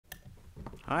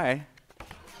Hi.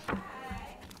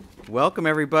 Welcome,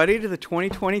 everybody, to the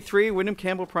 2023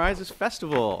 Windham-Campbell Prizes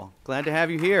Festival. Glad to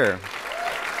have you here.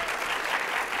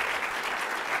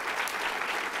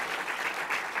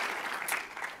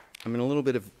 I'm in a little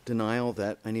bit of denial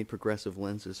that I need progressive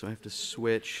lenses, so I have to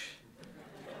switch.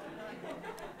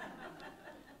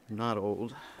 I'm not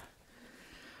old.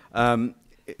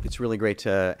 It's really great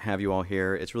to have you all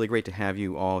here. It's really great to have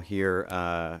you all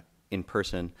here in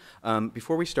person.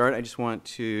 Before we start, I just want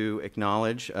to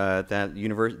acknowledge that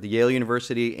the Yale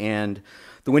University and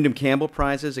the Windham-Campbell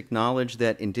Prizes acknowledge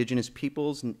that indigenous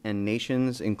peoples and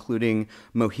nations, including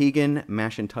Mohegan,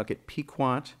 Mashantucket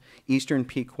Pequot, Eastern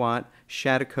Pequot,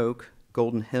 Shattuck,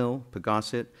 Golden Hill,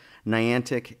 Pagosset,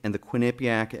 Niantic, and the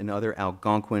Quinnipiac and other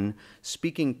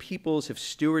Algonquin-speaking peoples have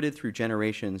stewarded through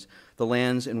generations the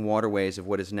lands and waterways of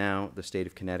what is now the state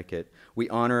of Connecticut. We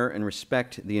honor and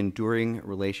respect the enduring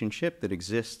relationship that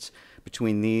exists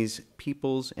between these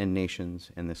peoples and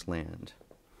nations and this land.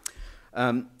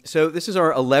 So this is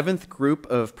our 11th group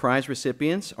of prize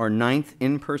recipients, our 9th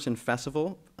in-person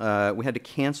festival. We had to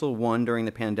cancel one during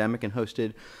the pandemic and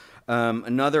hosted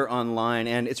another online,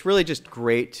 and it's really just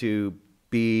great to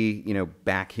be,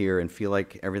 back here and feel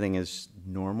like everything is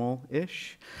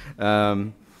normal-ish.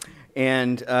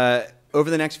 Over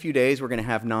the next few days, we're going to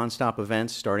have nonstop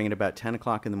events starting at about 10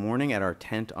 o'clock in the morning at our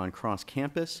tent on Cross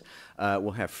Campus.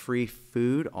 We'll have free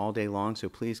food all day long, so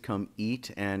please come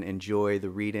eat and enjoy the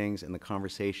readings and the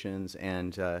conversations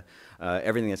and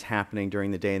everything that's happening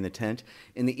during the day in the tent.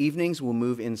 In the evenings, we'll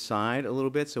move inside a little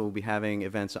bit, so we'll be having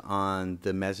events on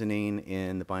the mezzanine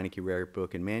in the Beinecke Rare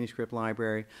Book and Manuscript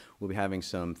Library. We'll be having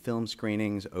some film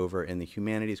screenings over in the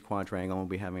Humanities Quadrangle. We'll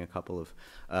be having a couple of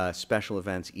special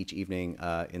events each evening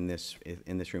in this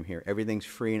room here. Everything's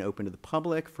free and open to the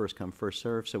public, first come, first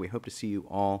serve, so we hope to see you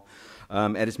all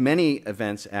at as many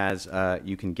events as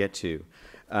you can get to.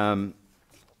 When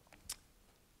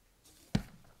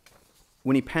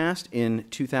he passed in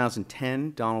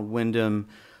 2010, Donald Windham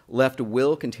left a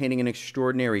will containing an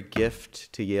extraordinary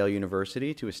gift to Yale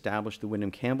University to establish the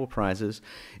Windham-Campbell Prizes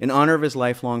in honor of his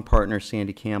lifelong partner,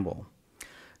 Sandy Campbell.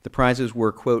 The prizes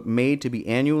were, quote, made to be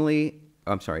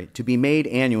made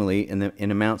annually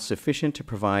in amounts sufficient to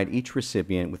provide each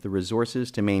recipient with the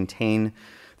resources to maintain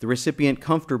the recipient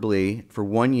comfortably for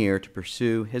 1 year to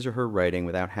pursue his or her writing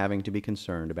without having to be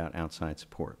concerned about outside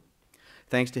support.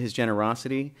 Thanks to his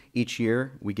generosity, each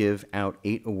year we give out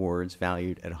 8 awards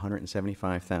valued at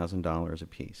 $175,000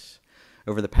 apiece.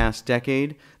 Over the past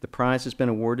decade, the prize has been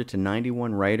awarded to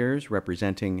 91 writers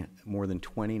representing more than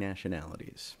 20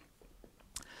 nationalities.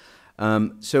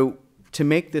 So to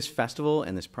make this festival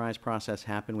and this prize process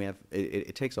happen,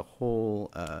 it takes a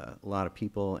whole lot of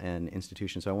people and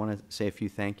institutions. So I want to say a few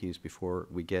thank yous before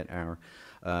we get our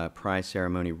prize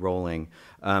ceremony rolling.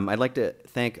 I'd like to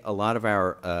thank a lot of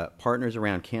our partners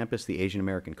around campus, the Asian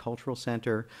American Cultural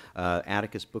Center,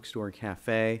 Atticus Bookstore and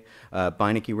Cafe,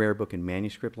 Beinecke Rare Book and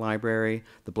Manuscript Library,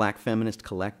 the Black Feminist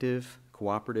Collective,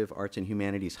 Cooperative Arts and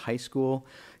Humanities High School,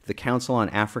 the Council on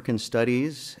African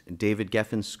Studies, David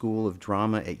Geffen School of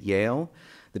Drama at Yale,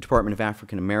 the Department of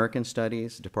African American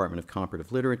Studies, the Department of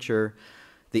Comparative Literature,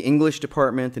 the English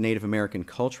Department, the Native American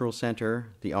Cultural Center,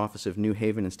 the Office of New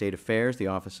Haven and State Affairs, the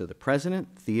Office of the President,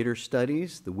 Theater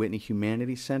Studies, the Whitney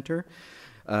Humanities Center,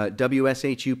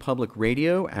 WSHU Public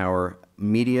Radio, our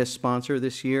media sponsor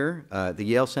this year, the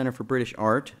Yale Center for British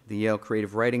Art, the Yale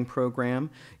Creative Writing Program,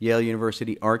 Yale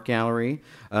University Art Gallery,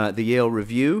 the Yale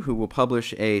Review, who will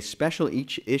publish a special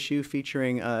issue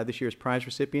featuring this year's prize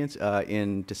recipients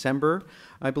in December,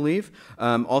 I believe.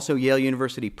 Also Yale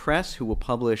University Press, who will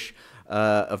publish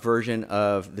a version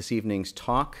of this evening's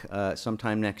talk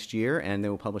sometime next year, and they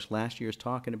will publish last year's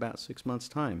talk in about 6 months'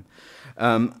 time.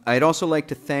 I'd also like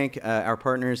to thank our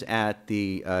partners at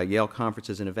the Yale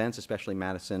Conferences and Events, especially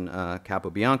Madison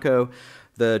Capobianco,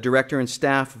 the director and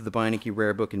staff of the Beinecke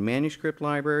Rare Book and Manuscript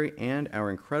Library, and our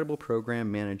incredible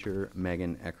program manager,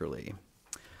 Megan Eckerly.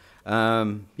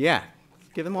 Yeah,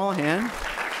 give them all a hand.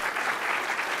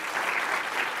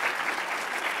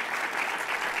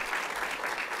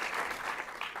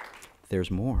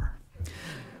 There's more.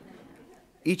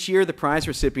 Each year, the prize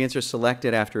recipients are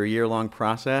selected after a year-long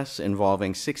process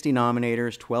involving 60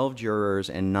 nominators, 12 jurors,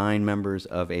 and 9 members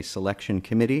of a selection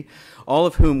committee, all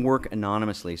of whom work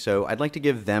anonymously. So I'd like to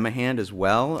give them a hand as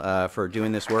well for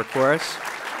doing this work for us.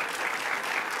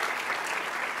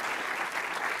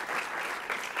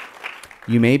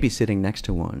 You may be sitting next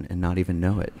to one and not even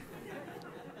know it.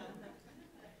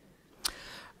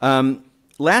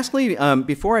 Lastly,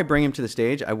 before I bring him to the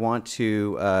stage, I want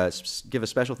to give a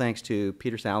special thanks to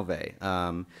Peter Salovey.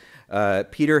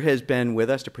 Peter has been with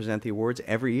us to present the awards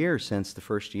every year since the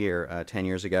first year, 10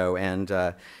 years ago, and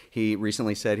he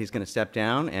recently said he's going to step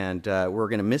down, and we're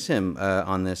going to miss him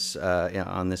on this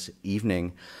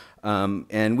evening.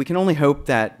 And we can only hope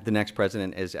that the next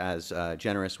president is as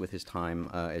generous with his time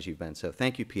as you've been. So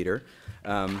thank you, Peter.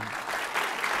 And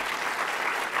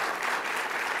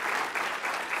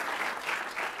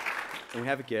we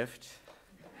have a gift.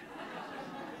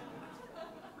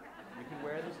 You can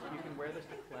wear this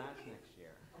to class next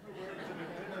year.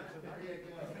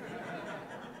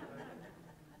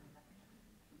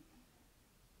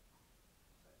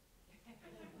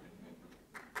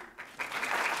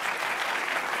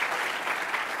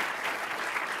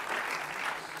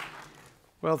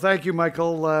 Well, thank you,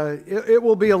 Michael. It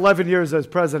will be 11 years as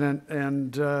president,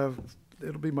 and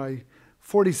it'll be my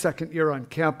 42nd year on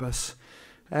campus.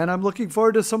 And I'm looking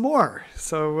forward to some more.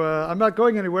 So I'm not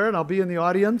going anywhere, and I'll be in the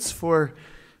audience for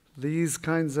these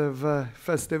kinds of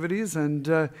festivities,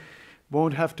 and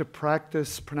won't have to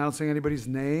practice pronouncing anybody's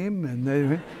name, and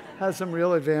they has some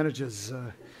real advantages,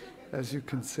 as you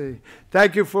can see.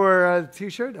 Thank you for the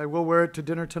T-shirt. I will wear it to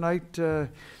dinner tonight,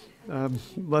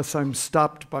 unless I'm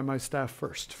stopped by my staff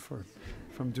first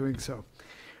from doing so.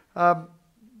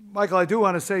 Michael, I do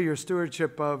want to say your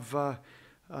stewardship of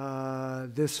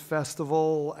this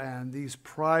festival and these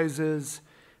prizes,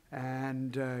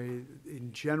 and in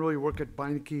general, your work at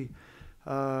Beinecke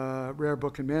Rare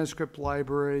Book and Manuscript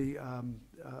Library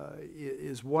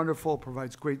is wonderful,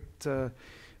 provides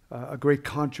a great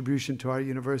contribution to our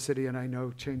university, and I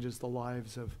know changes the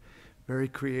lives of very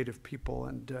creative people,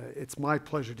 and it's my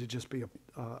pleasure to just be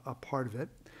a part of it.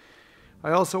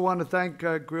 I also want to thank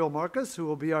Greil Marcus, who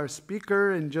will be our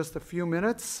speaker in just a few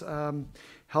minutes,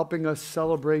 helping us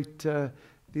celebrate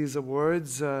these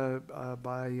awards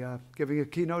by giving a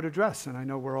keynote address, and I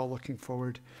know we're all looking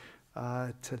forward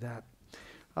to that.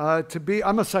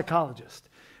 I'm a psychologist,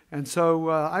 and so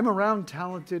I'm around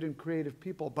talented and creative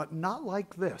people, but not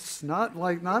like this, not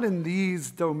in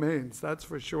these domains, that's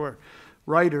for sure.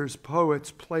 Writers,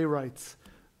 poets, playwrights.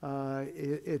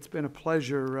 It's been a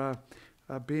pleasure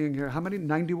being here. How many?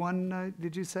 91,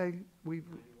 did you say?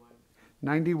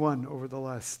 91 over the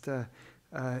last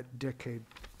decade.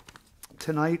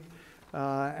 Tonight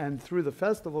and through the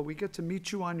festival, we get to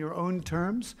meet you on your own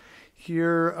terms,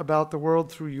 hear about the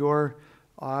world through your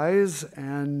eyes,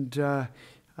 and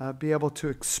be able to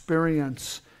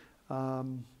experience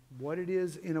what it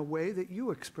is in a way that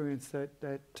you experience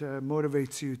that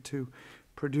motivates you to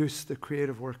produce the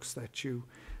creative works that you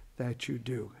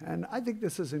do. And I think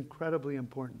this is incredibly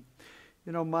important.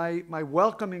 You know, my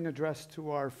welcoming address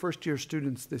to our first-year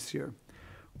students this year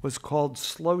was called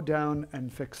Slow Down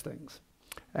and Fix Things.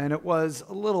 And it was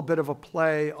a little bit of a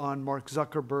play on Mark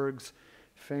Zuckerberg's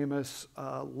famous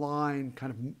line,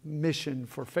 kind of mission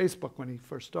for Facebook when he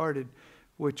first started,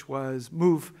 which was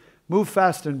move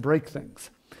fast and break things.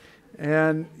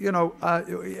 And, you know,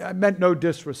 I meant no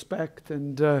disrespect,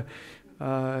 and,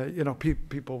 you know,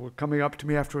 people were coming up to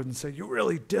me afterwards and saying, "You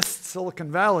really dissed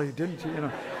Silicon Valley, didn't you?" You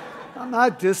know, I'm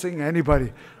not dissing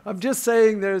anybody. I'm just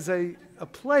saying there's a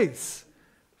place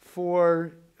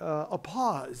for a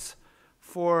pause,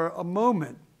 for a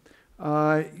moment,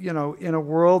 you know, in a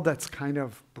world that's kind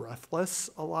of breathless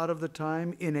a lot of the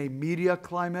time, in a media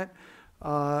climate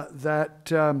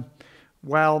that,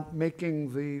 while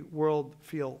making the world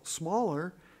feel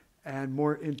smaller and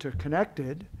more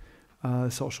interconnected,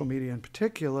 social media in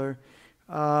particular,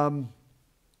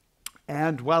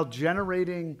 and while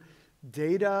generating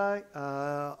data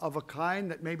of a kind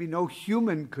that maybe no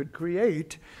human could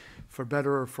create, for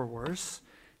better or for worse,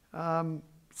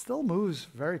 still moves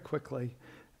very quickly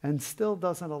and still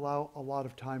doesn't allow a lot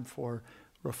of time for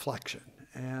reflection.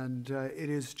 And it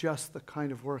is just the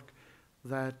kind of work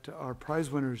that our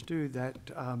prize winners do that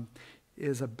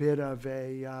is a bit of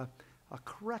a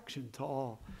correction to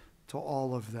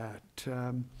all of that.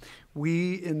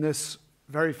 We, in this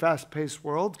very fast-paced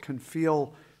world, can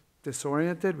feel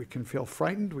disoriented, we can feel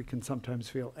frightened, we can sometimes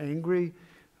feel angry,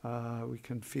 we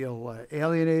can feel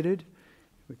alienated,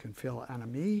 we can feel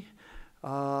ennui,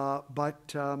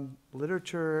 but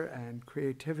literature and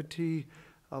creativity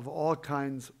of all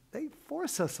kinds, they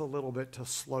force us a little bit to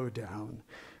slow down,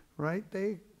 right?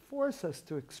 They force us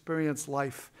to experience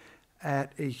life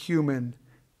at a human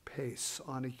pace,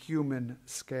 on a human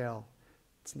scale.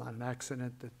 It's not an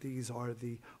accident that these are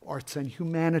the arts and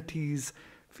humanities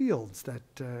fields that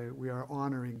we are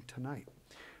honoring tonight.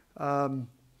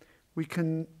 We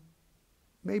can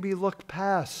maybe look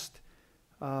past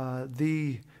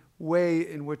the way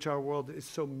in which our world is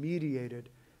so mediated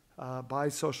by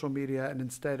social media and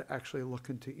instead actually look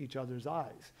into each other's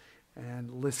eyes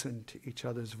and listen to each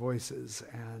other's voices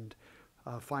and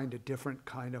find a different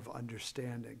kind of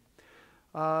understanding.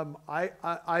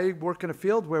 I work in a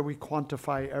field where we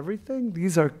quantify everything.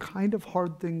 These are kind of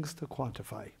hard things to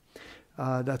quantify.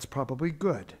 That's probably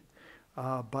good.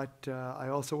 But I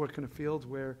also work in a field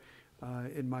where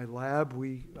in my lab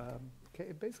we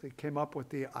basically came up with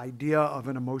the idea of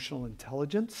an emotional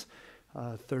intelligence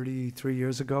 33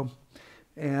 years ago.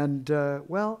 And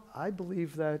well, I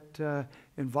believe that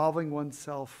involving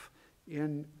oneself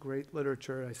in great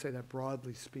literature, I say that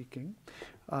broadly speaking,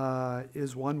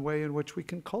 is one way in which we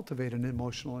can cultivate an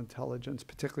emotional intelligence,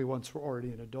 particularly once we're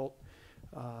already an adult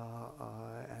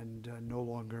and no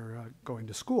longer going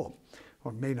to school,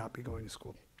 or may not be going to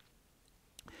school.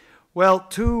 Well,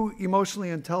 two emotionally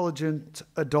intelligent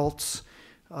adults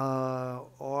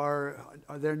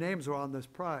their names are on this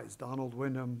prize, Donald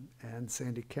Windham and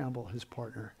Sandy Campbell, his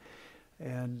partner.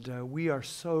 And we are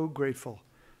so grateful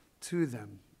to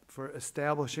them for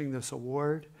establishing this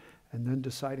award and then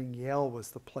deciding Yale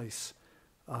was the place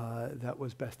that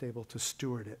was best able to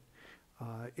steward it.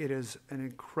 It is an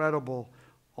incredible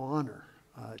honor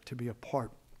to be a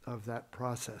part of that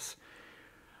process.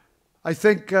 I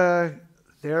think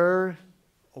their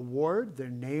award, their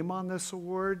name on this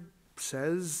award,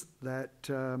 says that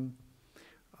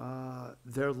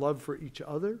their love for each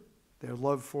other, their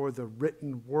love for the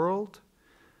written world,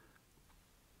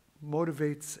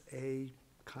 motivates a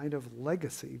kind of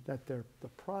legacy that the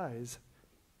prize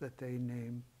that they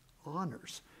name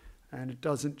honors. And it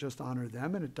doesn't just honor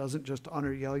them, and it doesn't just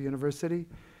honor Yale University.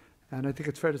 And I think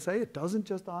it's fair to say it doesn't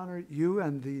just honor you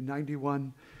and the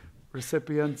 91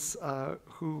 recipients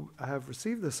who have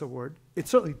received this award. It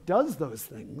certainly does those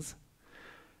things,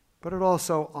 but it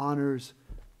also honors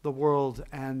the world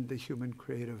and the human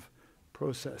creative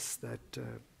process that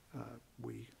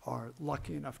we are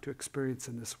lucky enough to experience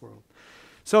in this world.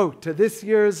 So to this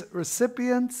year's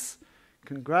recipients,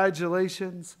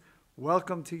 congratulations.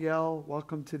 Welcome to Yale.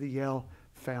 Welcome to the Yale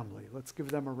family. Let's give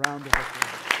them a round of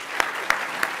applause.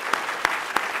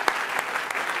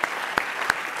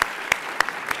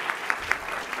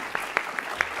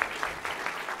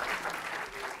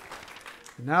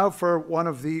 Now for one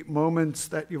of the moments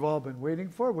that you've all been waiting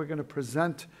for, we're going to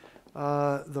present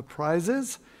the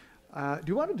prizes. Do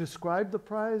you want to describe the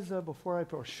prize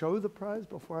or show the prize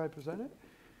before I present it?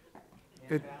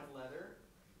 Handbound leather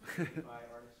by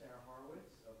artist Sarah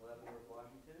Horowitz of Leavenworth,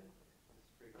 Washington. This is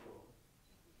pretty cool.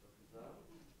 Opens up.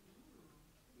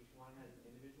 Each one has an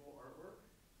individual artwork.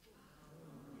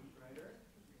 Each writer.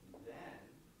 Then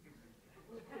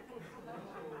your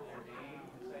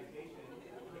name and citation,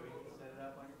 so you can set it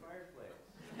up on your fireplace.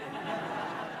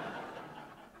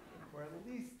 Or at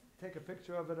least take a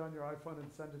picture of it on your iPhone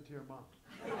and send it to your mom.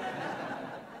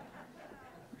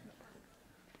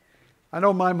 I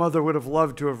know my mother would have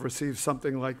loved to have received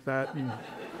something like that and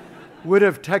would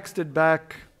have texted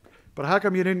back, but how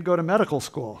come you didn't go to medical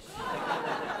school?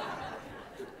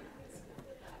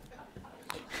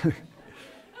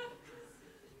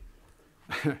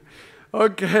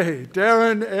 Okay,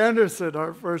 Darren Anderson,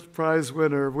 our first prize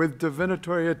winner, with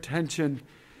divinatory attention.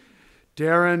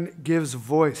 Darren gives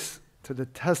voice to the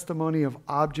testimony of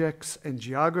objects and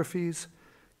geographies,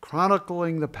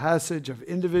 chronicling the passage of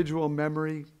individual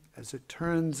memory as it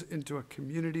turns into a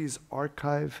community's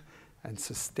archive and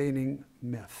sustaining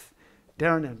myth.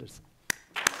 Darren Anderson.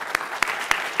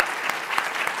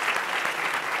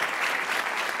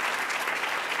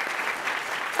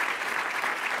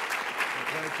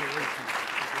 Congratulations.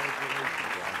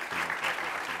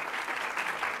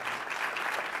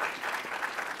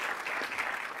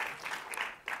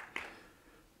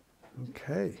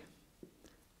 Okay.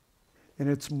 In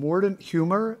its mordant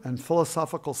humor and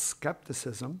philosophical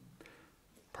skepticism,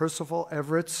 Percival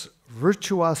Everett's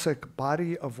virtuosic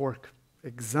body of work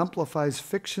exemplifies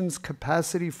fiction's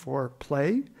capacity for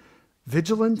play,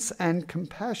 vigilance, and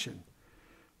compassion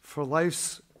for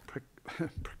life's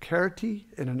precarity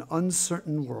in an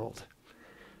uncertain world.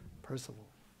 Percival.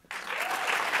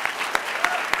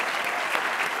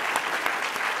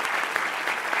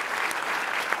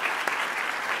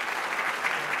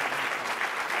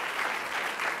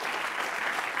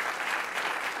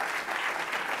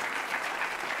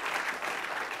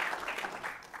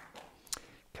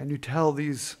 Can you tell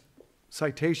these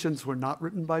citations were not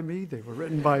written by me? They were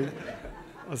written by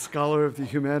a scholar of the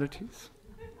humanities.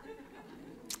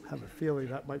 I have a feeling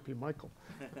that might be Michael.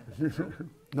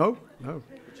 No? No.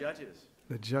 The judges.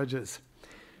 The judges.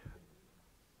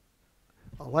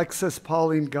 Alexis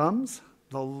Pauline Gumbs,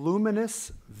 the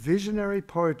luminous, visionary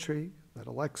poetry that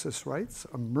Alexis writes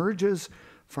emerges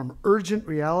from urgent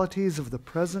realities of the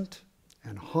present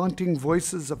and haunting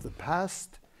voices of the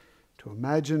past to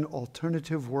imagine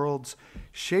alternative worlds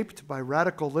shaped by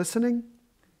radical listening,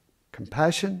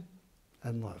 compassion,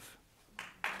 and love.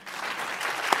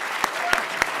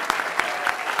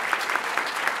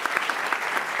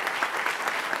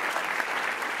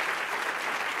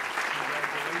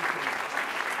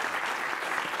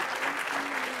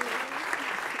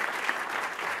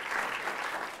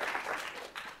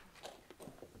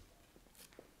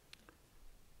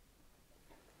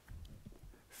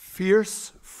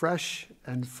 Fierce, fresh,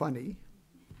 and funny,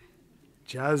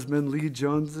 Jasmine Lee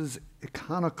Jones's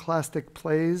iconoclastic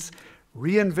plays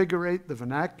reinvigorate the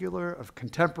vernacular of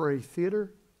contemporary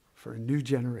theater for a new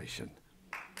generation.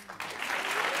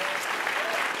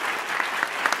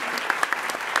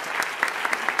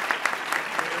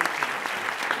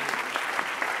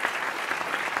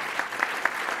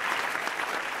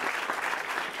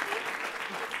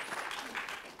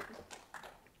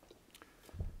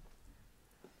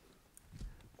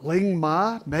 Ling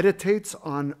Ma meditates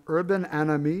on urban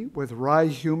anomie with wry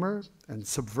humor and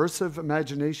subversive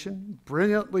imagination,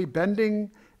 brilliantly bending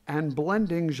and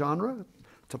blending genre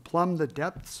to plumb the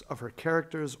depths of her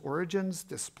characters' origins,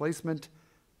 displacement,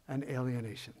 and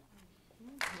alienation.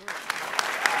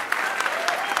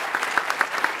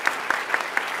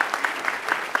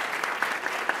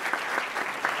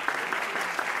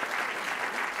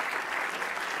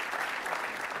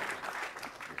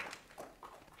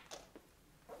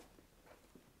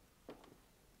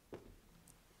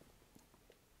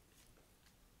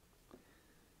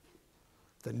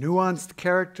 The nuanced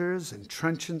characters and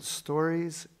trenchant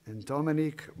stories in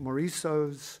Dominique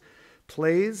Morisseau's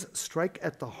plays strike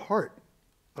at the heart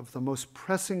of the most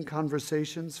pressing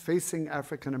conversations facing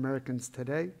African Americans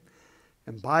today,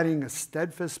 embodying a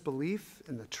steadfast belief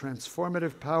in the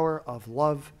transformative power of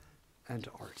love and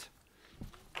art.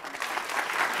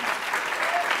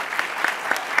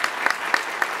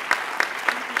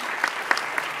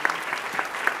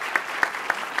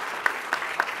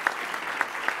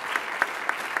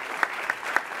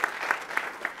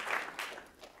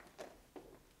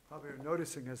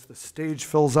 Noticing as the stage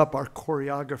fills up, our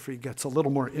choreography gets a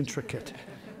little more intricate.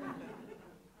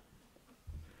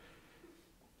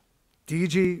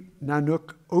 D.G.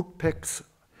 Nanook Okpik's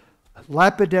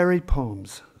lapidary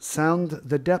poems sound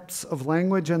the depths of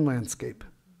language and landscape,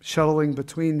 shuttling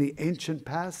between the ancient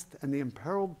past and the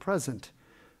imperiled present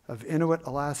of Inuit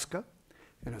Alaska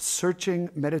in a searching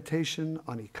meditation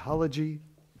on ecology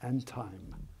and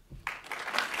time.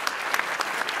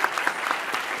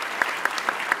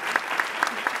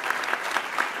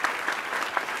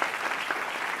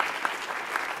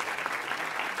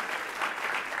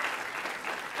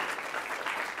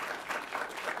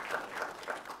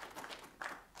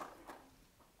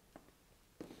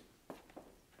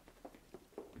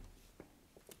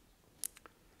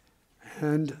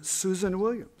 And Susan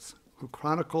Williams, who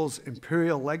chronicles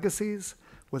imperial legacies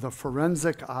with a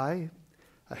forensic eye,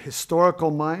 a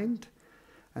historical mind,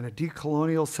 and a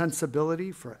decolonial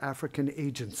sensibility for African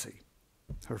agency.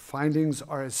 Her findings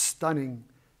are as stunning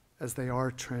as they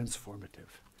are transformative.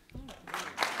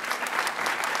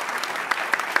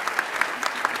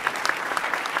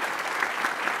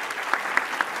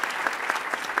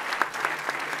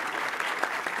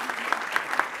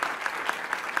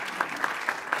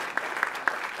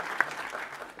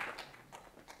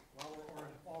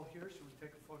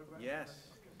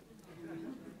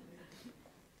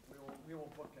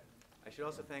 I should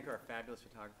also thank our fabulous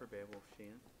photographer, Beowulf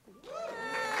Sheehan.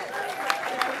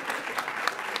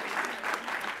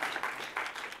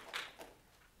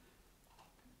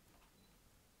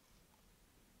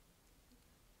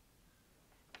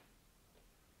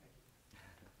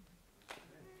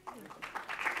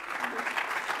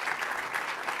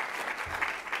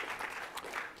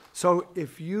 So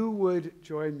if you would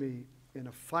join me in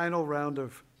a final round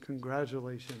of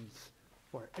congratulations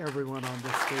for everyone on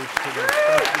this stage today.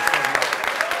 Thank you so much.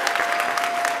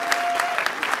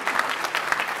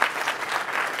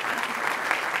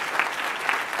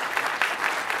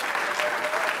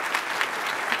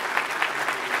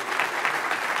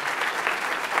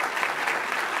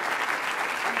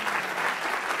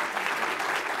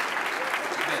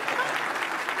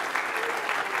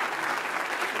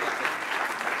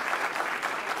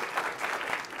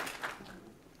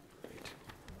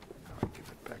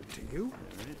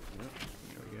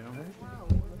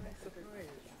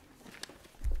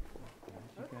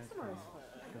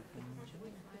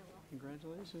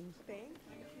 Congratulations. Thank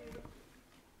you.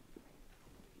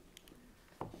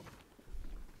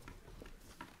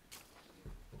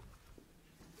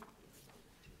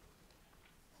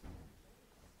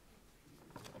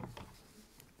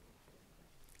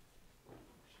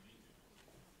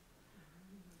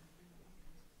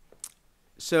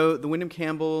 So the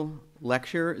Windham-Campbell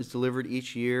Lecture is delivered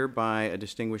each year by a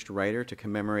distinguished writer to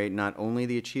commemorate not only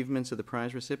the achievements of the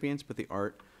prize recipients, but the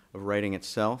art of writing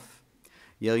itself.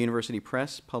 Yale University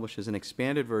Press publishes an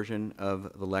expanded version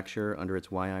of the lecture under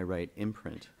its Why I Write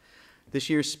imprint. This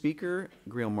year's speaker,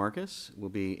 Greil Marcus, will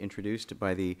be introduced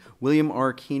by the William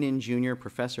R. Kenan Jr.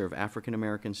 Professor of African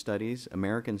American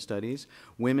Studies,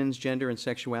 Women's Gender and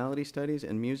Sexuality Studies,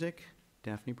 and Music,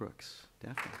 Daphne Brooks.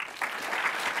 Daphne.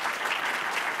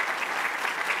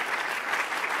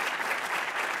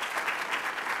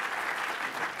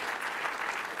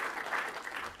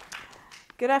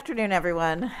 Good afternoon,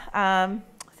 everyone.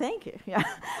 Thank you. Yeah,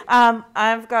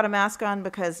 I've got a mask on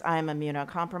because I'm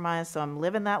immunocompromised, so I'm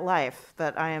living that life.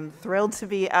 But I am thrilled to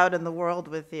be out in the world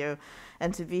with you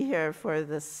and to be here for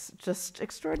this just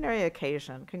extraordinary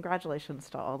occasion. Congratulations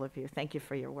to all of you. Thank you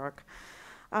for your work.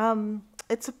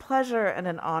 It's a pleasure and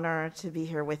an honor to be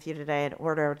here with you today in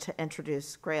order to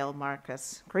introduce Greil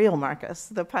Marcus,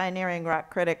 the pioneering rock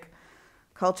critic,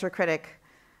 culture critic,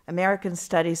 American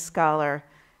studies scholar,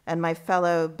 and my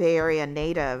fellow Bay Area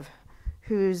native,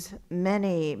 whose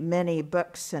many, many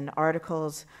books and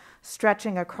articles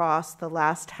stretching across the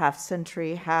last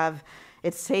half-century have,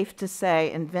 it's safe to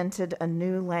say, invented a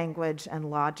new language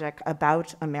and logic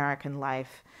about American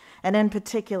life, and in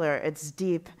particular, its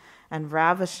deep and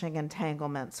ravishing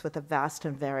entanglements with a vast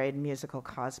and varied musical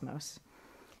cosmos.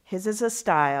 His is a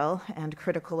style and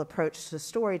critical approach to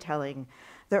storytelling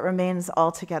that remains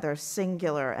altogether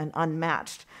singular and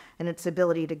unmatched in its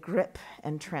ability to grip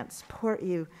and transport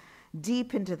you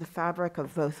deep into the fabric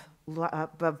of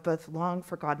both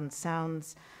long-forgotten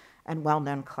sounds and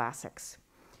well-known classics.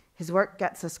 His work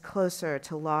gets us closer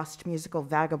to lost musical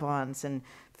vagabonds and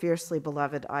fiercely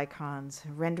beloved icons,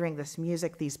 rendering this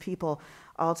music, these people,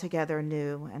 altogether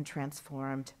new and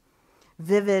transformed.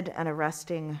 Vivid and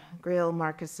arresting, Greil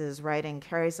Marcus's writing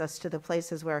carries us to the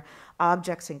places where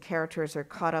objects and characters are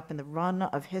caught up in the run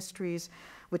of histories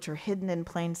which are hidden in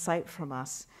plain sight from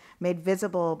us, made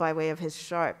visible by way of his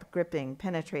sharp, gripping,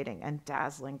 penetrating, and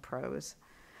dazzling prose.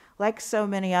 Like so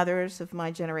many others of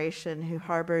my generation who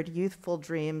harbored youthful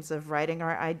dreams of writing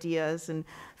our ideas and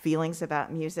feelings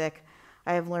about music,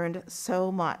 I have learned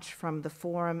so much from the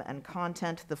form and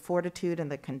content, the fortitude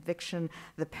and the conviction,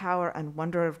 the power and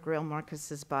wonder of Greil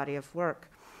Marcus's body of work.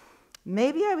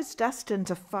 Maybe I was destined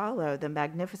to follow the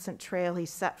magnificent trail he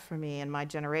set for me in my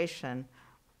generation.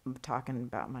 I'm talking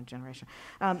about my generation.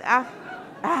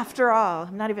 After all,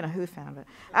 I'm not even a Who fan, but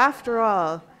after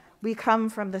all, we come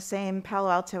from the same Palo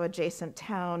Alto adjacent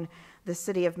town, the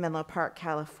city of Menlo Park,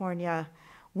 California,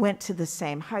 went to the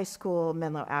same high school,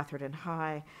 Menlo Atherton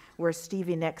High, where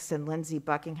Stevie Nicks and Lindsey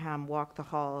Buckingham walked the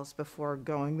halls before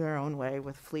going their own way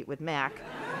with Fleetwood Mac.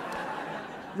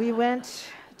 We went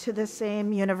to the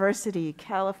same university,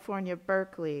 California,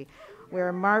 Berkeley,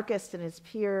 where Marcus and his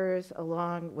peers,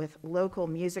 along with local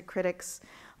music critics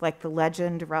like the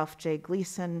legend Ralph J.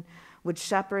 Gleason, would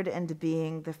shepherd into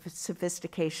being the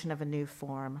sophistication of a new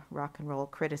form, rock and roll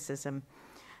criticism.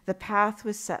 The path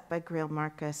was set by Greil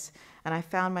Marcus, and I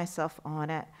found myself on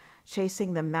it,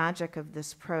 chasing the magic of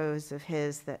this prose of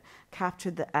his that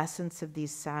captured the essence of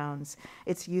these sounds,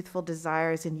 its youthful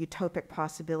desires and utopic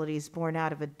possibilities born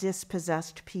out of a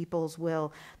dispossessed people's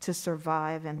will to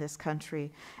survive in this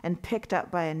country, and picked up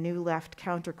by a new left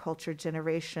counterculture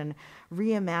generation,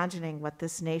 reimagining what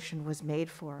this nation was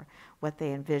made for, what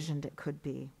they envisioned it could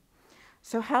be.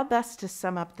 So how best to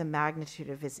sum up the magnitude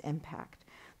of his impact?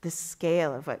 The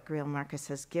scale of what Greil Marcus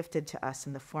has gifted to us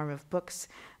in the form of books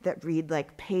that read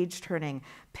like page-turning,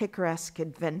 picaresque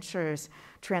adventures,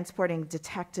 transporting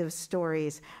detective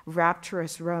stories,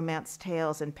 rapturous romance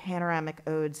tales, and panoramic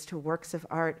odes to works of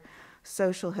art,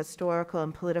 social, historical,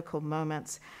 and political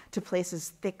moments, to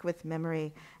places thick with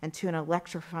memory, and to an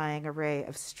electrifying array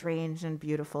of strange and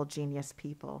beautiful genius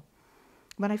people.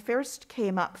 When I first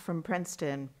came up from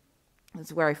Princeton, this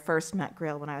is where I first met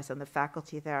Greil when I was on the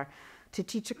faculty there, to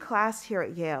teach a class here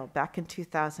at Yale back in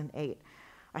 2008.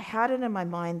 I had it in my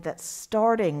mind that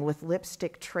starting with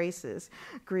Lipstick Traces,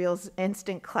 Greil's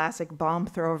instant classic bomb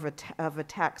throw of a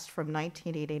text from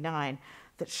 1989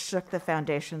 that shook the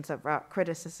foundations of rock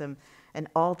criticism and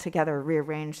altogether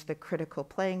rearranged the critical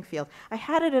playing field. I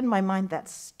had it in my mind that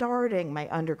starting my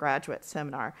undergraduate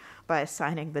seminar by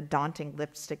assigning the daunting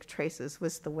Lipstick Traces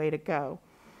was the way to go.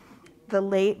 The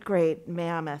late, great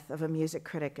mammoth of a music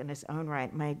critic in his own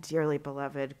right, my dearly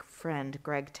beloved friend,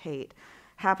 Greg Tate,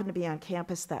 happened to be on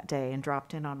campus that day and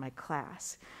dropped in on my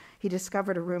class. He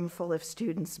discovered a room full of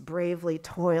students bravely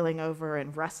toiling over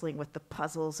and wrestling with the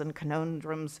puzzles and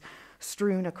conundrums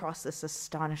strewn across this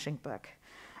astonishing book.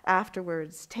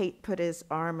 Afterwards, Tate put his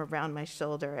arm around my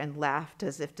shoulder and laughed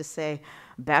as if to say,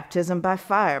 "Baptism by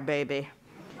fire, baby."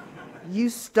 "You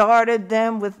started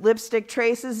them with Lipstick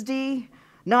Traces, D?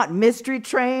 Not Mystery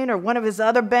Train or one of his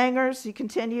other bangers," he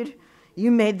continued.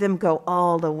 "You made them go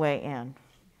all the way in."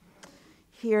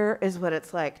 Here is what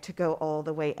it's like to go all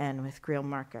the way in with Greil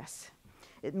Marcus.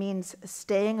 It means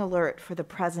staying alert for the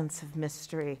presence of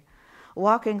mystery,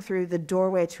 walking through the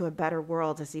doorway to a better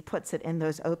world, as he puts it in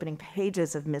those opening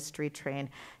pages of Mystery Train,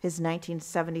 his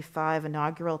 1975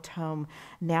 inaugural tome,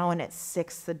 now in its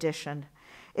 6th edition.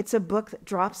 It's a book that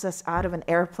drops us out of an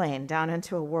airplane down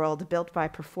into a world built by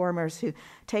performers who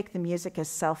take the music as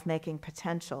self-making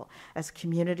potential, as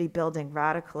community-building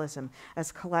radicalism,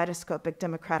 as kaleidoscopic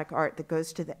democratic art that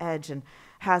goes to the edge and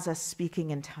has us speaking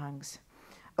in tongues.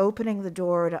 Opening the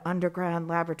door to underground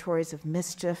laboratories of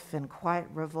mischief and quiet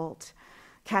revolt,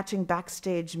 catching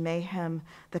backstage mayhem,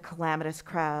 the calamitous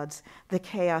crowds, the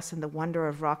chaos and the wonder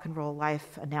of rock and roll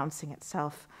life announcing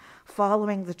itself,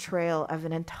 following the trail of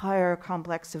an entire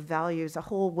complex of values, a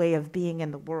whole way of being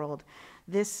in the world.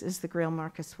 This is the Greil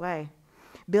Marcus way.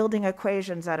 Building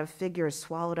equations out of figures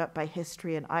swallowed up by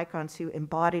history and icons who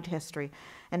embodied history,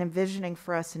 and envisioning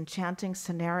for us enchanting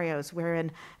scenarios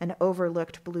wherein an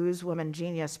overlooked blueswoman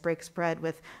genius breaks bread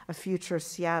with a future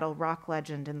Seattle rock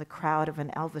legend in the crowd of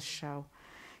an Elvis show.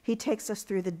 He takes us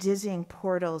through the dizzying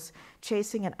portals,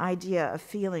 chasing an idea, a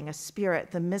feeling, a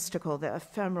spirit, the mystical, the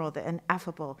ephemeral, the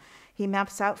ineffable. He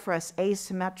maps out for us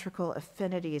asymmetrical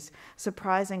affinities,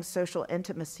 surprising social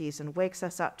intimacies, and wakes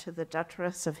us up to the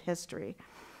detritus of history.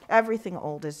 Everything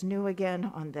old is new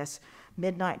again on this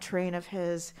midnight train of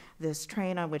his, this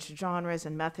train on which genres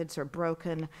and methods are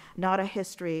broken, not a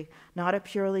history, not a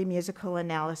purely musical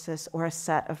analysis or a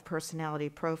set of personality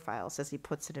profiles, as he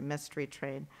puts it in Mystery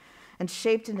Train, and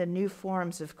shaped into new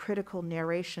forms of critical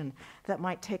narration that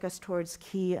might take us towards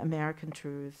key American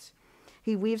truths.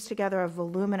 He weaves together a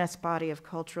voluminous body of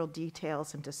cultural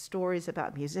details into stories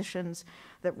about musicians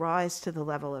that rise to the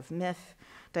level of myth,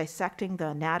 dissecting the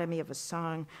anatomy of a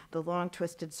song, the long,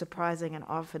 twisted, surprising, and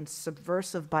often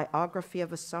subversive biography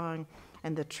of a song,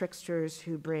 and the tricksters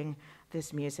who bring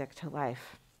this music to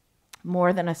life.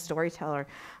 More than a storyteller,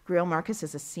 Greil Marcus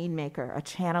is a scene maker, a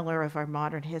channeler of our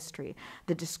modern history,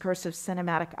 the discursive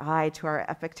cinematic eye to our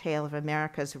epic tale of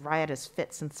America's riotous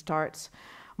fits and starts,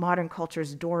 modern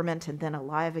culture's dormant and then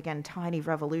alive again tiny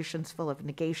revolutions full of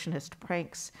negationist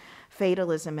pranks,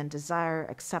 fatalism and desire,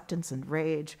 acceptance and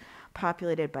rage,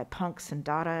 populated by punks and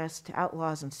Dadaists,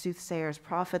 outlaws and soothsayers,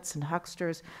 prophets and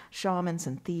hucksters, shamans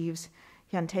and thieves.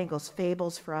 He untangles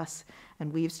fables for us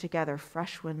and weaves together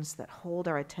fresh ones that hold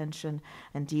our attention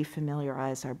and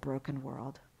defamiliarize our broken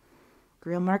world.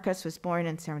 Greil Marcus was born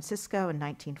in San Francisco in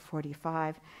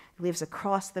 1945. He lives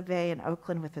across the bay in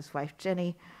Oakland with his wife,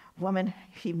 Jenny, a woman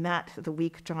he met the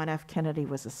week John F. Kennedy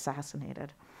was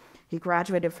assassinated. He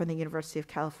graduated from the University of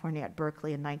California at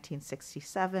Berkeley in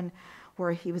 1967,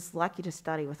 where he was lucky to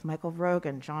study with Michael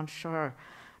Rogan, John Schor,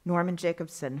 Norman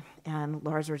Jacobson, and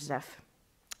Lars Rzef.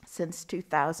 Since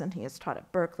 2000, he has taught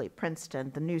at Berkeley,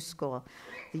 Princeton, the New School,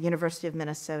 the University of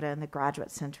Minnesota, and the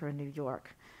Graduate Center in New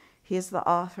York. He is the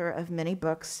author of many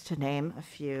books, to name a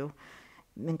few,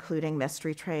 including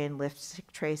Mystery Train,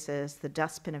 Lipstick Traces, The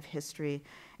Dustbin of History,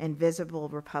 Invisible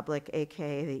Republic,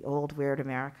 aka The Old Weird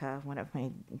America, one of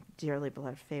my dearly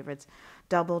beloved favorites,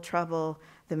 Double Trouble,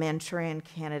 The Manchurian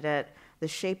Candidate, The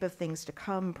Shape of Things to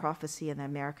Come, Prophecy and the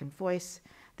American Voice,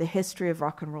 The History of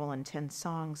Rock and Roll in 10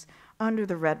 Songs, Under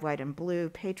the Red, White, and Blue,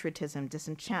 Patriotism,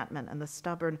 Disenchantment, and the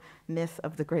Stubborn Myth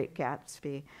of the Great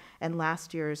Gatsby, and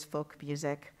last year's Folk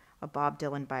Music, a Bob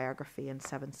Dylan biography in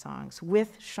 7 songs.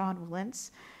 With Sean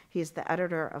Wilentz, he is the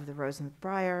editor of The Rose and the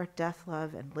Briar, Death,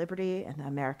 Love, and Liberty, and the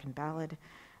American Ballad,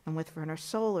 and with Werner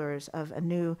Solers of A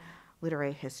New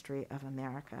Literary History of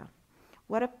America.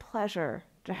 What a pleasure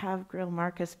to have Greil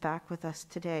Marcus back with us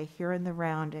today here in the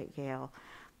round at Yale.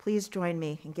 Please join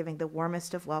me in giving the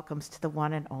warmest of welcomes to the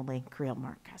one and only Greil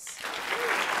Marcus.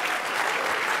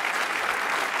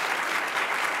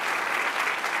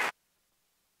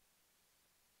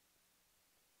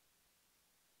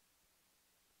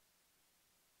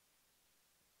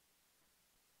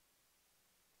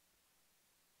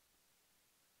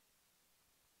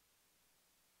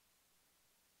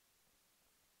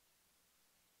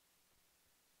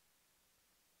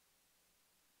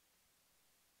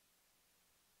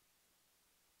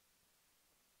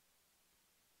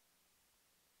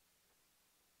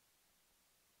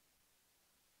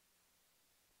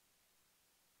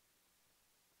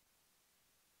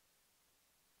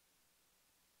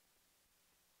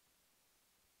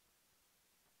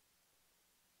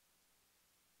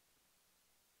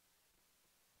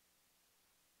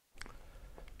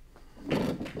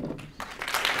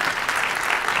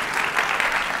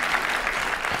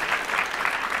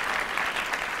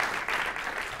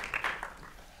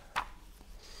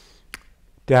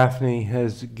 Daphne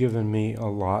has given me a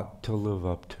lot to live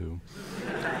up to.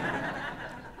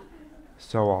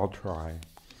 So I'll try,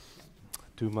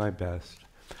 do my best.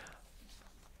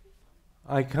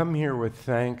 I come here with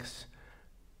thanks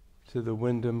to the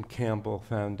Windham-Campbell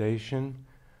Foundation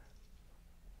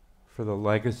for the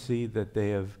legacy that they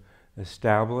have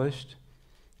established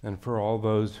and for all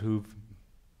those who've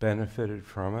benefited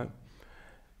from it.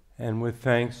 And with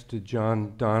thanks to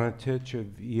John Donatich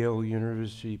of Yale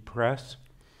University Press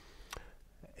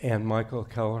and Michael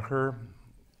Kelleher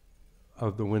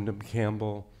of the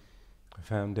Windham-Campbell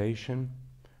Foundation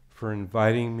for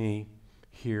inviting me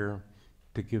here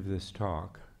to give this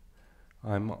talk.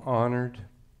 I'm honored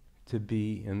to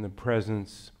be in the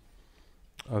presence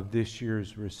of this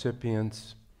year's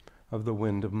recipients of the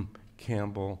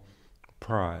Windham-Campbell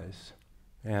Prize.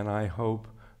 And I hope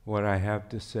what I have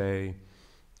to say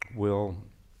will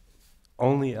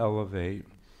only elevate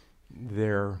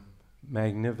their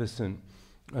magnificent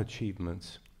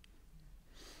achievements.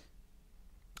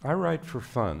 I write for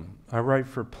fun. I write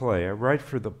for play. I write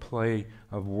for the play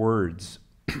of words.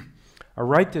 I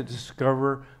write to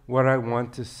discover what I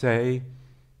want to say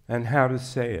and how to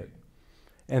say it,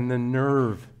 and the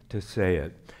nerve to say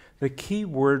it. The key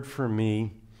word for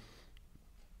me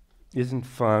isn't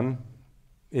fun,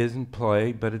 isn't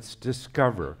play, but it's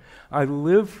discover. I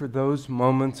live for those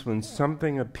moments when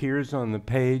something appears on the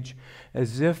page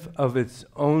as if of its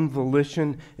own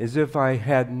volition, as if I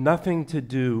had nothing to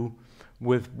do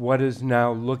with what is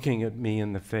now looking at me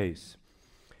in the face.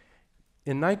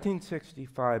 In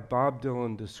 1965, Bob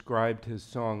Dylan described his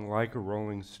song Like a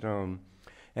Rolling Stone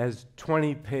as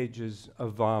 20 pages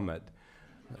of vomit.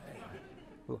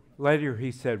 Later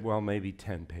he said, well, maybe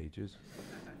 10 pages.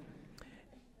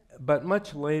 But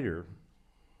much later,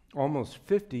 almost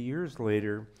 50 years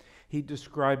later, he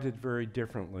described it very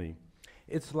differently.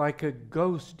 It's like a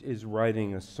ghost is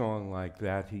writing a song like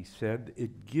that, he said.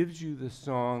 It gives you the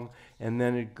song and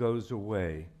then it goes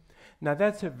away. Now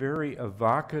that's a very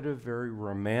evocative, very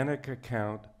romantic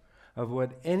account of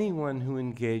what anyone who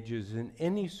engages in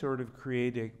any sort of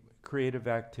creative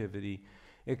activity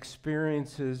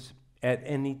experiences at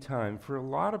any time. For a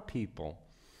lot of people,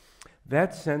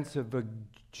 that sense of a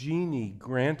genie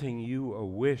granting you a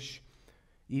wish,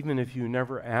 even if you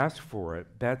never ask for it,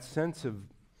 that sense of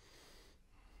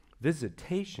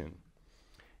visitation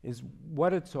is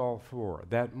what it's all for,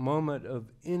 that moment of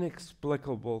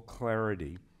inexplicable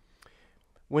clarity.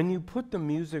 When you put the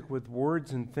music with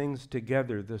words and things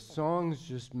together, the songs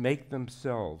just make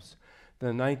themselves. The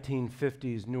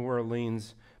 1950s New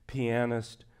Orleans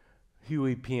pianist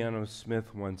Huey Piano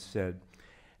Smith once said,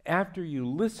 after you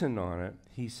listen on it,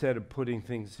 he said of putting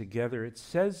things together, it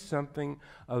says something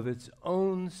of its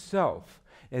own self,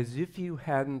 as if you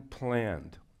hadn't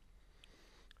planned.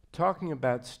 Talking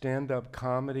about stand-up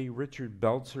comedy, Richard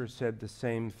Belzer said the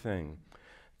same thing.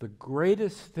 The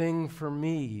greatest thing for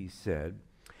me, he said,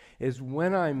 is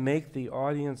when I make the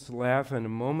audience laugh in a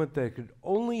moment that could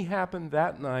only happen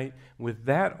that night with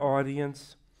that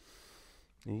audience.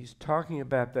 And he's talking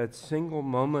about that single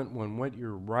moment when what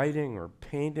you're writing or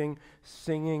painting,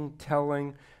 singing,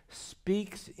 telling,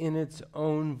 speaks in its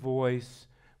own voice,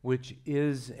 which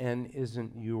is and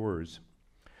isn't yours.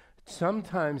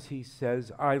 Sometimes, he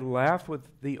says, I laugh with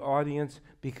the audience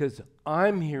because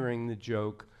I'm hearing the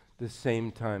joke the same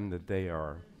time that they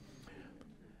are.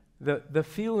 The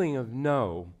feeling of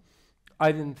no,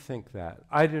 I didn't think that,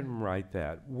 I didn't write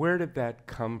that, where did that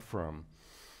come from?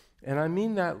 And I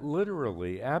mean that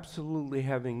literally, absolutely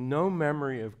having no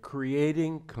memory of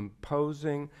creating,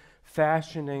 composing,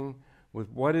 fashioning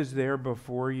with what is there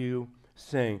before you,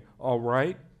 saying, all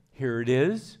right, here it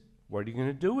is, what are you going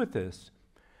to do with this?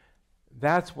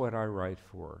 That's what I write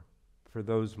for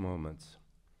those moments.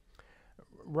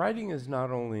 Writing is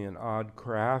not only an odd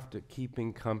craft at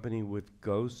keeping company with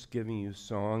ghosts giving you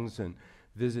songs and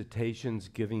visitations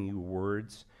giving you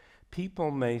words.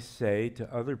 People may say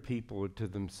to other people or to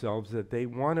themselves that they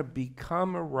want to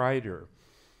become a writer,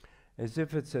 as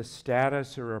if it's a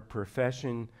status or a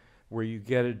profession where you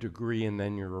get a degree and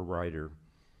then you're a writer.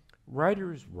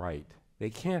 Writers write. They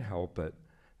can't help it.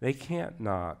 They can't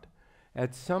not.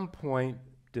 At some point,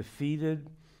 defeated,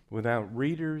 without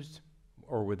readers,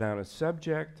 or without a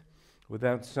subject,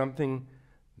 without something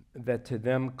that to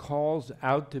them calls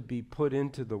out to be put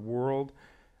into the world,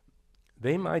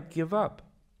 they might give up.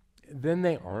 Then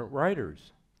they aren't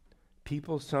writers.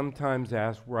 People sometimes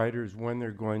ask writers when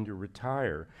they're going to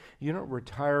retire. You don't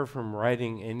retire from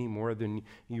writing any more than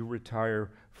you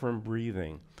retire from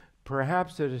breathing.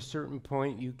 Perhaps at a certain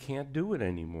point you can't do it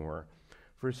anymore.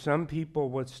 For some people,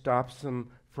 what stops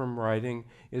them from writing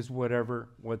is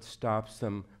what stops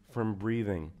them from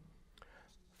breathing.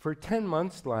 For 10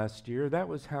 months last year, that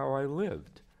was how I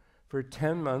lived. For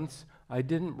 10 months, I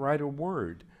didn't write a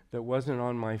word that wasn't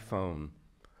on my phone,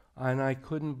 and I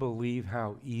couldn't believe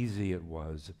how easy it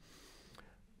was.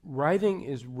 Writing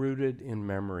is rooted in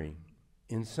memory,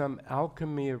 in some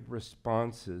alchemy of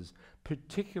responses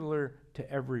particular to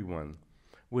everyone,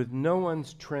 with no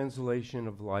one's translation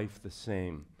of life the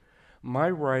same. My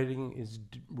writing is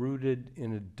rooted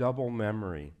in a double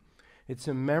memory. It's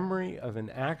a memory of an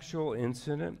actual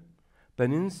incident, but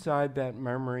inside that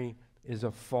memory is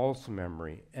a false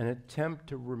memory, an attempt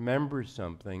to remember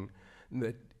something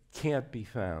that can't be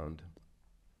found.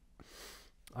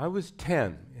 I was 10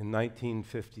 in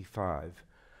 1955.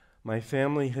 My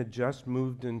family had just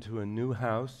moved into a new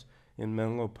house in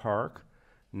Menlo Park,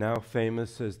 now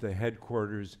famous as the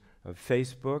headquarters of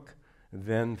Facebook,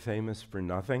 then famous for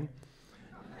nothing.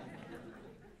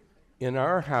 In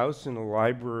our house, in a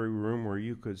library room where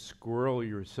you could squirrel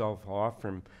yourself off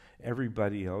from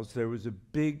everybody else, there was a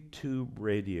big tube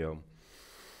radio,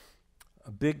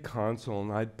 a big console,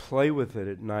 and I'd play with it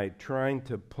at night, trying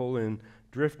to pull in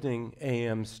drifting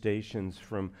AM stations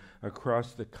from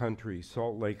across the country,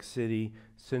 Salt Lake City,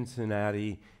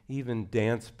 Cincinnati, even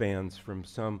dance bands from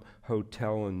some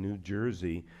hotel in New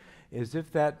Jersey, as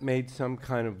if that made some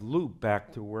kind of loop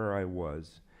back to where I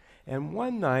was. And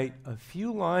one night, a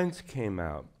few lines came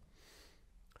out.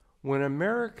 When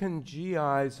American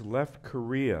GIs left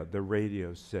Korea, the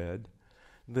radio said,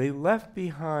 they left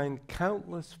behind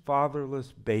countless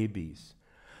fatherless babies.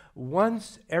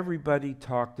 Once everybody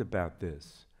talked about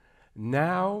this.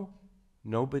 Now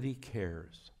nobody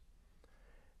cares.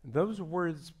 Those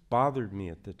words bothered me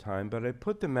at the time, but I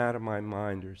put them out of my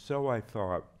mind, or so I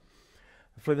thought.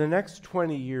 For the next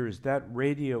 20 years, that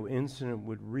radio incident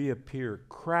would reappear,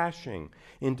 crashing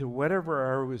into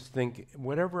whatever I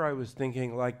was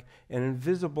thinking, like an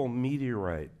invisible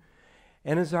meteorite.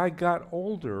 And as I got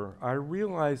older, I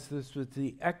realized this was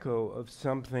the echo of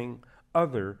something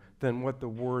other than what the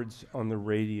words on the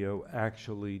radio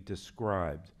actually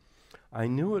described. I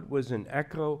knew it was an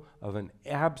echo of an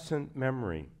absent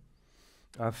memory,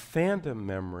 a phantom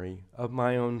memory of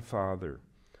my own father,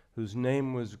 whose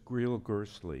name was Greil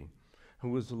Marcus, who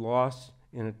was lost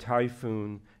in a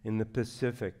typhoon in the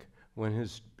Pacific when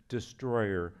his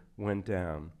destroyer went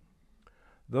down.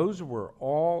 Those were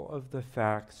all of the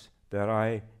facts that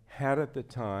I had at the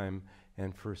time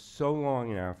and for so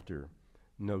long after.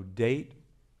 No date,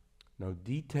 no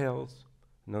details,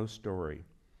 no story.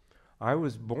 I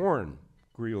was born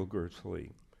Greil Marcus,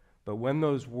 but when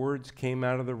those words came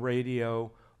out of the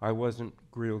radio, I wasn't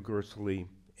Greil Marcus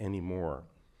anymore.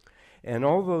 And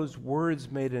all those words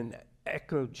made an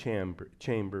echo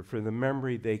chamber for the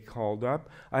memory they called up.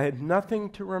 I had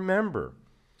nothing to remember.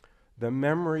 The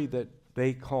memory that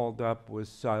they called up was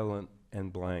silent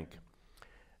and blank.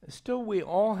 Still, we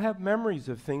all have memories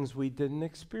of things we didn't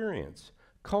experience,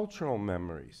 cultural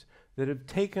memories that have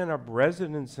taken up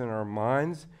residence in our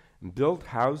minds, and built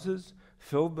houses,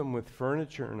 filled them with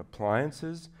furniture and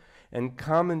appliances, and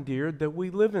commandeered that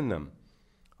we live in them.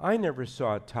 I never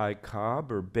saw Ty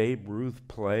Cobb or Babe Ruth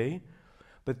play,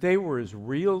 but they were as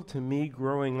real to me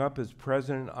growing up as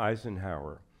President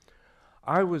Eisenhower.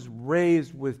 I was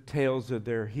raised with tales of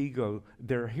their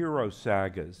hero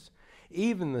sagas,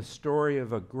 even the story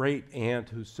of a great aunt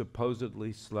who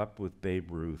supposedly slept with Babe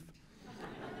Ruth.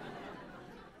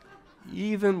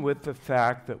 Even with the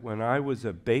fact that when I was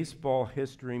a baseball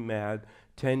history-mad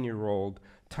 10-year-old,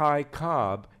 Ty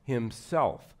Cobb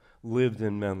himself lived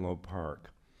in Menlo Park.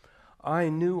 I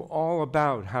knew all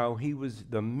about how he was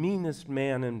the meanest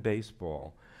man in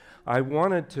baseball. I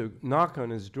wanted to knock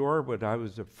on his door, but I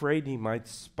was afraid he might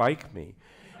spike me.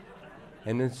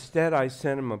 And instead, I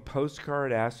sent him a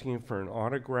postcard asking for an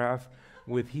autograph,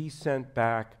 he sent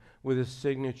back with a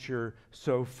signature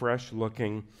so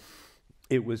fresh-looking,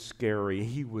 it was scary.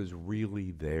 He was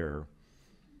really there.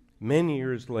 Many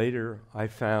years later, I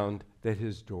found that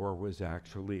his door was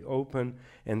actually open,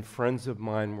 and friends of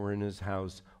mine were in his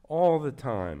house all the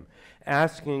time,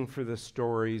 asking for the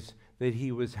stories that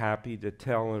he was happy to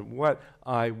tell and what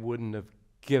I wouldn't have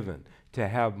given to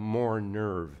have more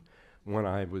nerve when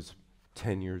I was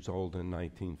 10 years old in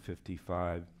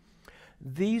 1955.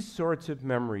 These sorts of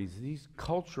memories, these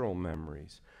cultural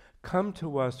memories, come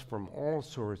to us from all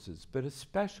sources, but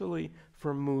especially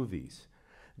from movies.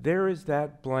 There is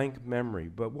that blank memory,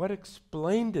 but what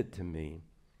explained it to me,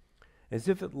 as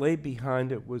if it lay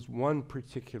behind it, was one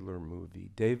particular movie,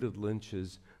 David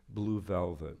Lynch's Blue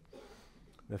Velvet.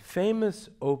 The famous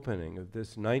opening of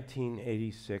this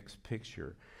 1986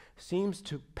 picture seems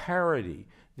to parody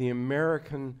the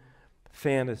American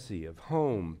fantasy of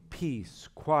home, peace,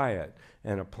 quiet,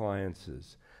 and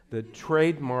appliances, the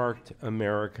trademarked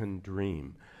American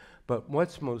dream. But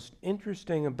what's most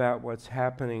interesting about what's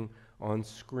happening on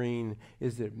screen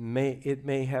is that it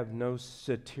may have no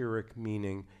satiric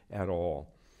meaning at all.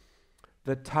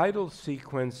 The title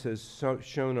sequence has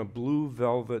shown a blue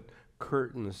velvet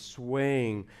curtain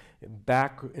swaying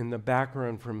back in the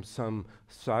background from some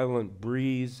silent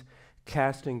breeze,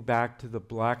 casting back to the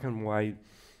black and white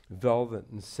velvet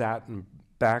and satin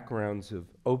backgrounds of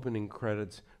opening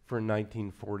credits for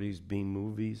 1940s B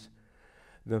movies.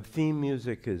 The theme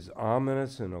music is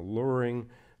ominous and alluring.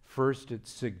 First it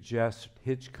suggests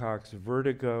Hitchcock's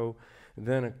Vertigo,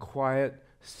 then a quiet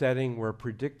setting where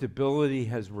predictability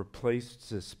has replaced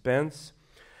suspense,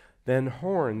 then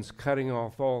horns cutting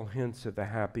off all hints of a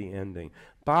happy ending.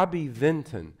 Bobby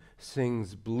Vinton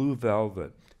sings Blue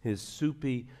Velvet, his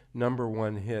soupy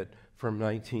 #1 hit from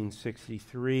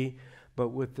 1963, but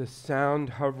with the sound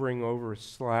hovering over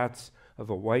slats of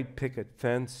a white picket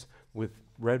fence with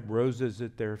red roses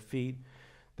at their feet.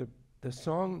 The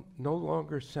song no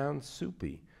longer sounds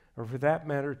soupy, or for that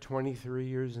matter, 23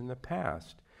 years in the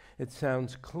past. It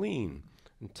sounds clean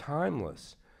and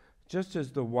timeless, just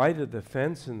as the white of the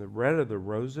fence and the red of the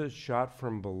roses shot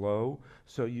from below,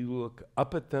 so you look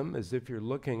up at them as if you're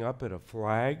looking up at a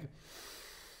flag.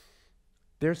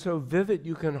 They're so vivid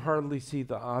you can hardly see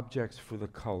the objects for the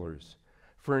colors.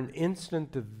 For an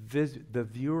instant, the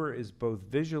viewer is both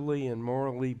visually and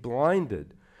morally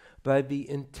blinded by the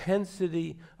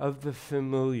intensity of the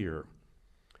familiar.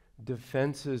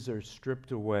 Defenses are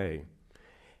stripped away.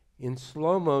 In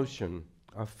slow motion,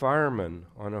 a fireman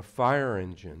on a fire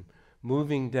engine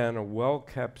moving down a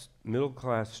well-kept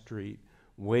middle-class street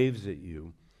waves at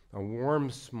you, a warm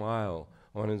smile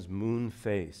on his moon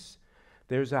face.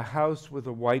 There's a house with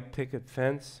a white picket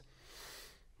fence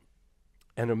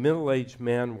and a middle-aged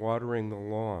man watering the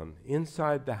lawn.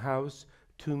 Inside the house,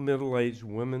 2 middle-aged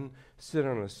women sit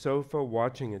on a sofa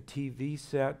watching a TV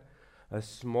set, a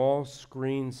small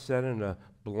screen set in a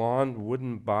blonde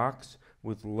wooden box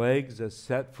with legs, a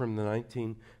set from the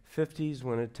 1950s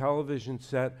when a television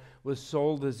set was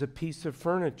sold as a piece of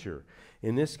furniture.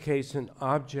 In this case, an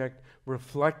object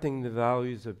reflecting the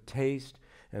values of taste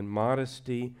and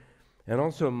modesty, and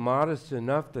also modest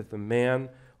enough that the man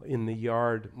in the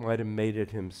yard might have made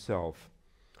it himself.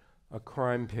 A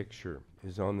crime picture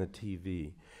is on the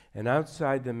TV, and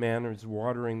outside the man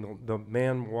watering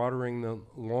the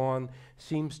lawn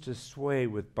seems to sway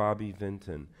with Bobby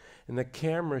Vinton, and the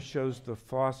camera shows the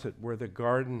faucet where the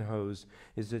garden hose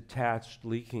is attached,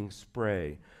 leaking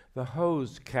spray. The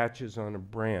hose catches on a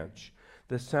branch.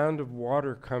 The sound of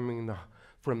water coming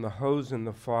from the hose in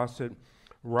the faucet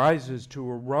rises to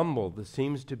a rumble that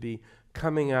seems to be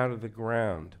coming out of the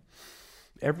ground.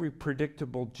 Every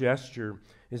predictable gesture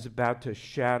is about to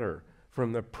shatter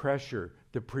from the pressure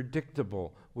the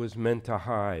predictable was meant to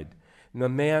hide. And the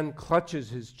man clutches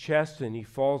his chest and he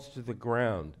falls to the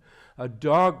ground. A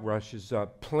dog rushes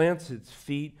up, plants its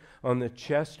feet on the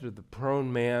chest of the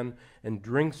prone man, and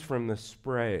drinks from the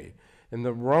spray. And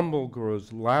the rumble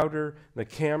grows louder. The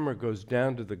camera goes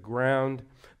down to the ground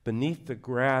beneath the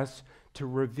grass to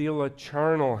reveal a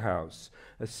charnel house,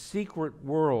 a secret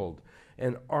world,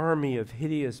 an army of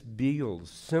hideous beetles,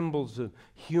 symbols of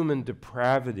human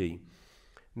depravity.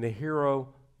 And the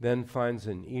hero then finds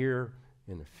an ear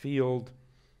in a field,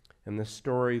 and the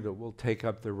story that will take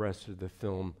up the rest of the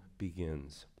film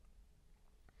begins.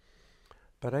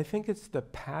 But I think it's the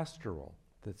pastoral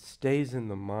that stays in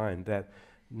the mind, that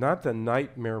not the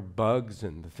nightmare bugs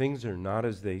and the things are not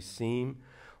as they seem.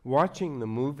 Watching the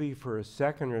movie for a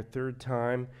second or third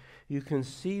time, you can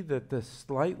see that the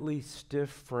slightly stiff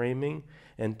framing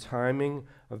and timing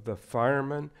of the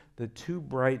fireman, the 2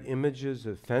 bright images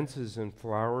of fences and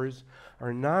flowers,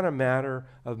 are not a matter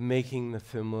of making the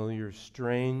familiar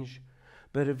strange,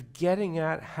 but of getting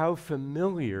at how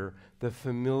familiar the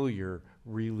familiar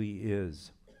really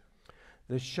is.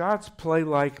 The shots play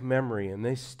like memory, and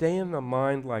they stay in the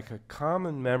mind like a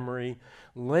common memory,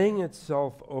 laying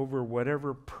itself over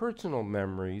whatever personal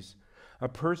memories a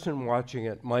person watching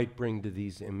it might bring to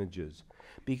these images.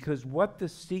 Because what the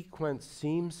sequence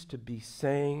seems to be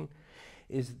saying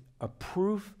is a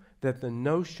proof that the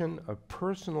notion of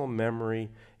personal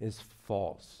memory is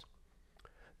false.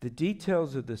 The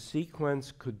details of the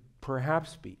sequence could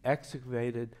perhaps be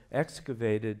excavated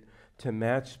to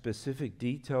match specific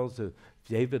details of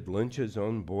David Lynch's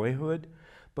own boyhood,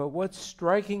 but what's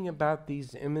striking about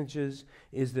these images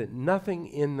is that nothing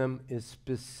in them is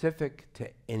specific to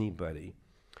anybody.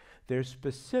 They're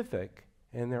specific,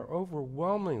 and they're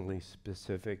overwhelmingly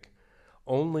specific,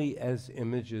 only as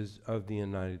images of the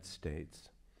United States.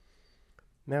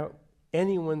 Now,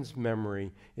 anyone's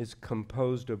memory is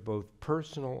composed of both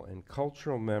personal and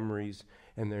cultural memories,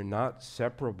 and they're not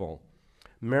separable.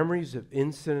 Memories of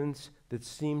incidents that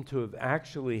seem to have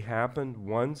actually happened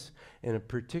once in a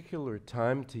particular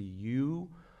time to you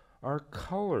are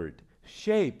colored,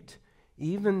 shaped,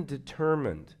 even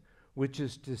determined, which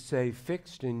is to say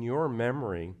fixed in your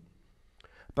memory,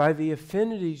 by the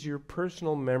affinities your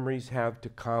personal memories have to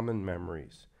common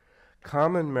memories.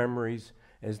 Common memories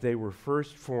as they were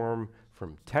first formed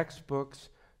from textbooks,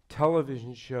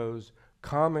 television shows,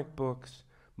 comic books,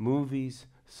 movies,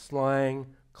 slang,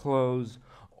 clothes,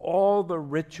 all the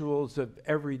rituals of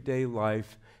everyday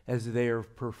life as they are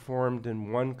performed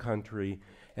in one country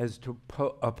as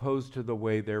opposed to the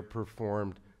way they're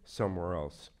performed somewhere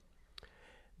else.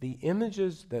 The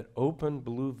images that open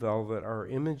Blue Velvet are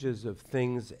images of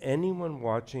things anyone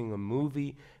watching a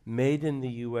movie made in the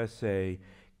USA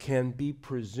can be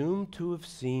presumed to have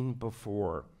seen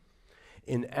before.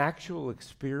 In actual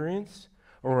experience,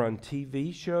 or on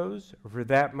TV shows, or for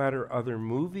that matter, other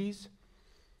movies,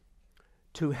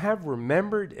 to have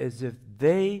remembered as if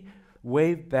they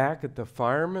waved back at the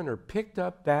fireman or picked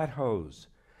up that hose,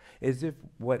 as if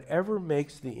whatever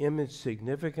makes the image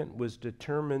significant was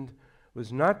determined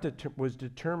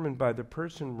by the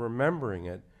person remembering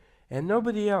it and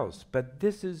nobody else. But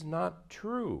this is not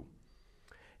true.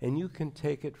 And you can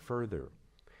take it further.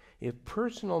 If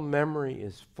personal memory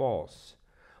is false,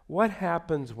 what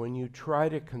happens when you try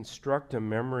to construct a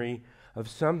memory of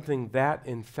something that,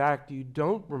 in fact, you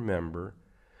don't remember,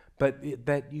 but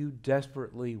that you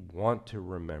desperately want to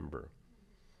remember?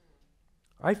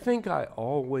 I think I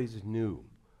always knew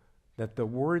that the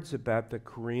words about the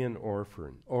Korean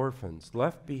orphans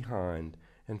left behind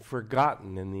and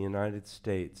forgotten in the United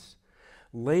States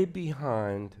lay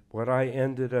behind what I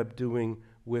ended up doing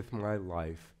with my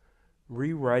life,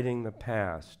 rewriting the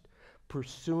past,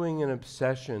 pursuing an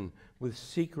obsession with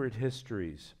secret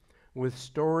histories, with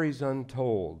stories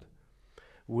untold,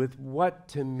 with what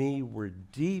to me were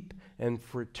deep and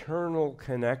fraternal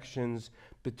connections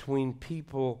between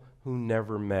people who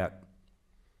never met.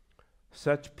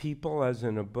 Such people as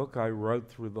in a book I wrote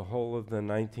through the whole of the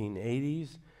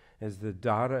 1980s as the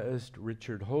Dadaist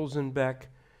Richard Holzenbeck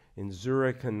in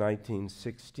Zurich in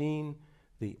 1916,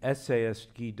 the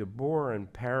essayist Guy Debord in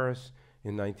Paris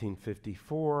in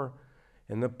 1954,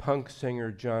 and the punk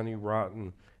singer Johnny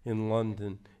Rotten in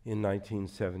London in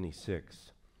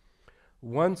 1976.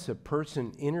 Once a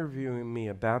person interviewing me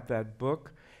about that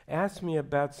book asked me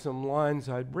about some lines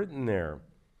I'd written there.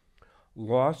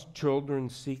 Lost children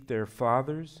seek their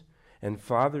fathers, and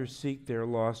fathers seek their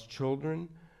lost children,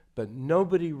 but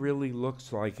nobody really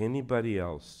looks like anybody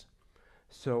else.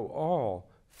 So all,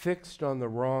 fixed on the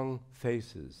wrong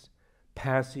faces,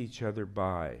 pass each other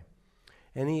by.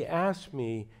 And he asked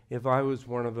me if I was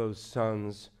one of those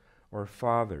sons or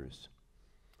fathers.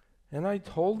 And I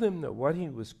told him that what he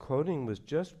was quoting was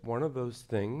just one of those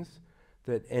things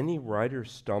that any writer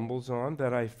stumbles on,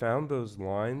 that I found those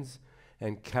lines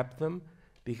and kept them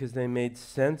because they made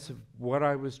sense of what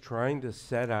I was trying to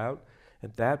set out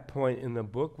at that point in the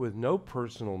book with no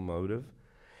personal motive,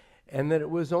 and that it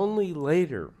was only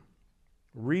later,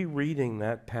 rereading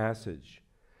that passage,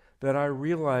 that I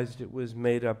realized it was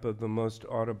made up of the most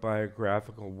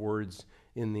autobiographical words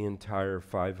in the entire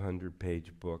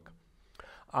 500-page book.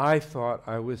 I thought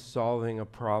I was solving a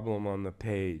problem on the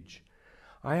page.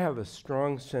 I have a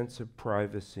strong sense of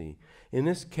privacy. In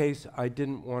this case, I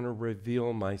didn't want to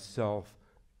reveal myself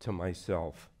to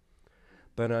myself,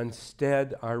 but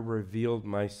instead I revealed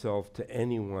myself to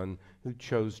anyone who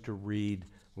chose to read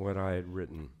what I had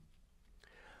written.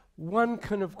 One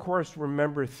can, of course,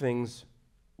 remember things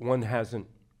one hasn't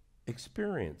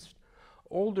experienced.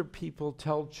 Older people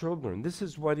tell children, this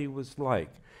is what he was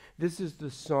like. This is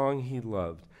the song he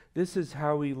loved. This is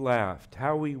how he laughed,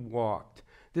 how he walked.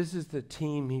 This is the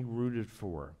team he rooted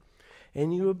for.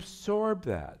 And you absorb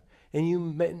that. And you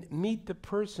meet the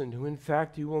person who, in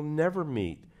fact, you will never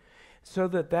meet, so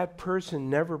that that person,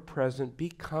 never present,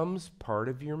 becomes part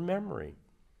of your memory.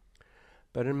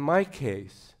 But in my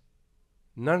case,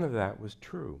 none of that was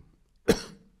true.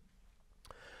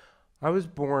 I was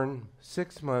born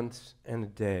 6 months and a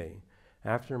day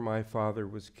after my father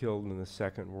was killed in the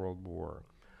Second World War.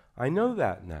 I know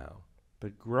that now,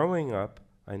 but growing up,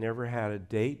 I never had a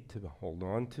date to hold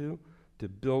on to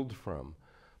build from.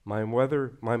 My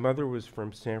mother was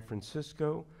from San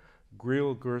Francisco.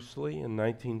 Greil Marcus in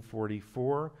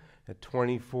 1944, at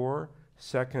 24,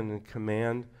 second in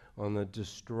command on the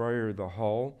destroyer the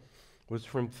Hull, was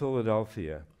from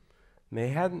Philadelphia. And they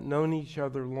hadn't known each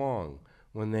other long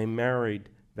when they married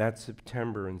that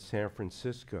September in San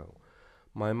Francisco.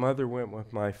 My mother went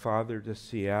with my father to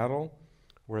Seattle,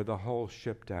 where the Hull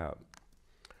shipped out.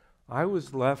 I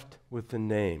was left with the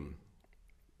name,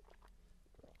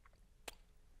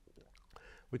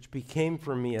 which became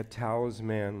for me a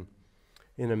talisman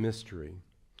in a mystery.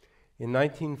 In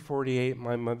 1948,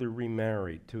 my mother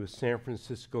remarried to a San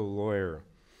Francisco lawyer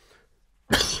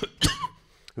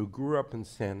who grew up in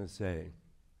San Jose.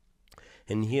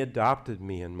 And he adopted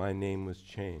me, and my name was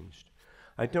changed.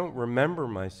 I don't remember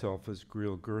myself as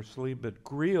Greil Gersley, but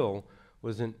Greil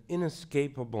was an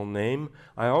inescapable name.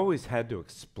 I always had to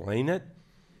explain it,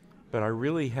 but I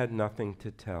really had nothing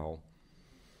to tell.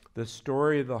 The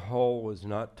story of the Hull was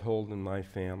not told in my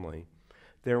family.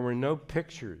 There were no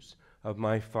pictures of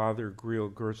my father,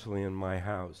 Greil Gersley, in my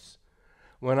house.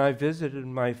 When I visited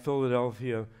my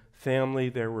Philadelphia family,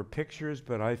 there were pictures,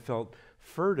 but I felt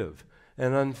furtive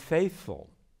and unfaithful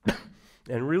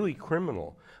and really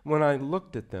criminal when I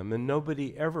looked at them, and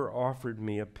nobody ever offered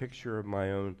me a picture of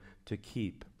my own to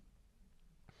keep.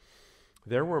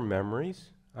 There were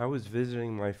memories. I was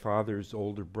visiting my father's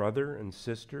older brother and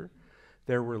sister.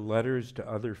 There were letters to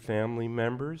other family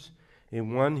members.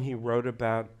 In one, he wrote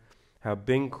about how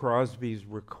Bing Crosby's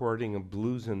recording of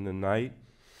Blues in the Night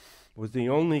was the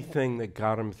only thing that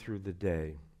got him through the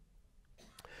day.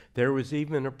 There was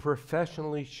even a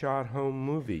professionally shot home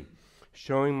movie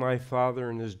showing my father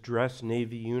in his dress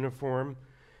Navy uniform,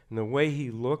 and the way he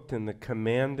looked in the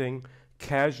commanding,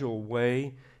 casual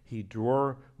way he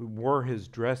wore his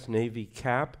dress Navy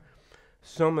cap.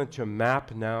 So much a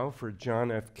map now for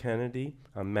John F. Kennedy,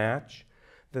 a match,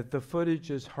 that the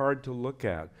footage is hard to look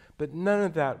at. But none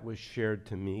of that was shared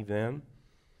to me then.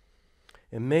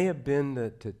 It may have been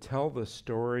that to tell the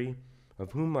story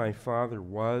of who my father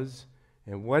was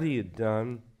and what he had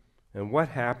done and what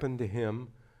happened to him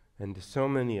and to so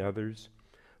many others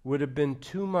would have been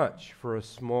too much for a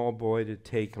small boy to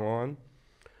take on,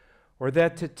 or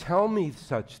that to tell me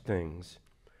such things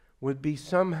would be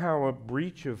somehow a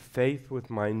breach of faith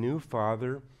with my new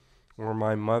father or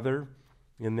my mother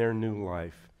in their new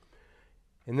life.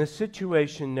 And the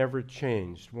situation never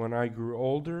changed. When I grew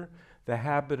older, the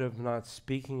habit of not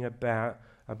speaking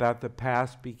about the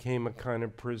past became a kind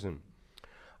of prison.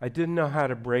 I didn't know how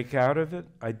to break out of it.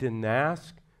 I didn't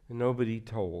ask, and nobody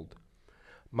told.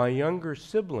 My younger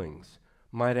siblings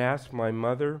might ask my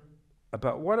mother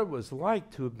about what it was like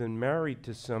to have been married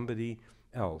to somebody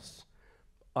else.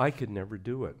 I could never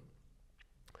do it.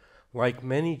 Like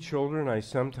many children, I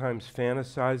sometimes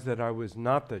fantasized that I was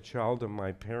not the child of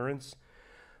my parents,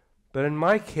 but in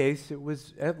my case, it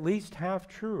was at least half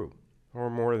true, or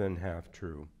more than half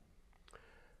true.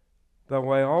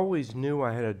 Though I always knew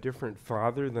I had a different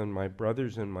father than my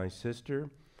brothers and my sister,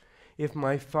 if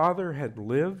my father had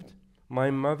lived, my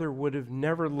mother would have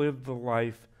never lived the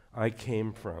life I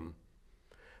came from.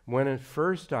 When at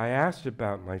first I asked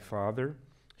about my father,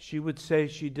 she would say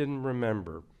she didn't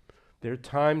remember. Their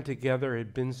time together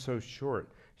had been so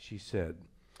short, she said.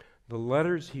 The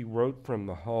letters he wrote from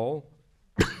the Hull,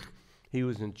 he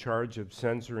was in charge of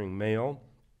censoring mail,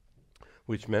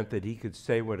 which meant that he could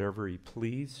say whatever he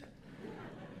pleased.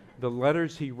 The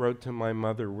letters he wrote to my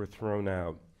mother were thrown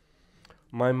out.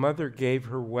 My mother gave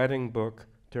her wedding book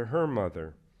to her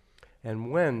mother,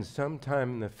 and when,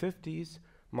 sometime in the 50s,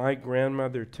 my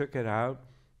grandmother took it out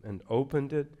and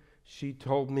opened it, she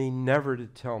told me never to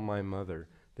tell my mother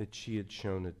that she had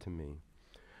shown it to me.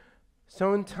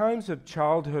 So in times of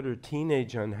childhood or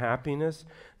teenage unhappiness,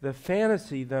 the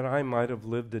fantasy that I might have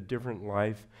lived a different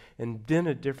life and been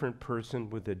a different person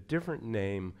with a different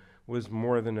name was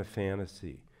more than a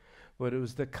fantasy. But it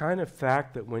was the kind of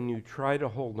fact that when you try to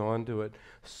hold on to it,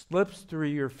 slips through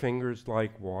your fingers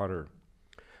like water.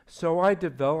 So I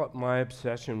developed my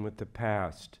obsession with the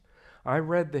past. I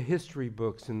read the history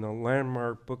books in the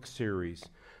landmark book series,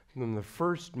 from The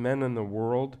First Men in the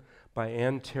World by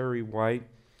Anne Terry White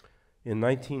in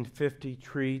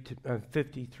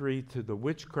 1953 to The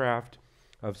Witchcraft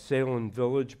of Salem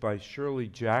Village by Shirley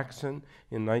Jackson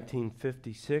in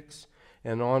 1956,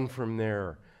 and on from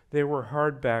there. They were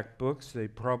hardback books. They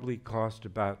probably cost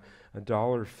about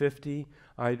 $1.50.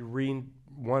 I'd read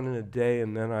one in a day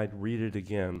and then I'd read it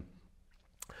again.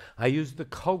 I used the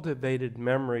cultivated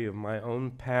memory of my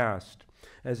own past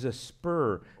as a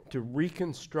spur to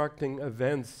reconstructing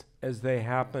events as they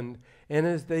happened and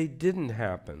as they didn't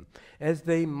happen, as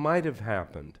they might have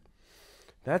happened.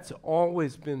 That's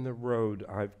always been the road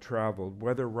I've traveled,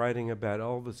 whether writing about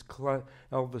Elvis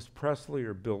Presley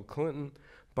or Bill Clinton,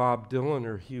 Bob Dylan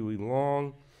or Huey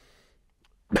Long,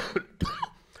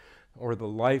 or the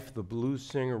life the blues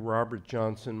singer Robert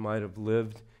Johnson might have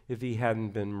lived if he hadn't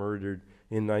been murdered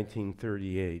in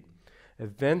 1938.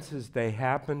 Events as they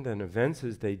happened and events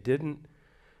as they didn't.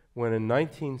 When in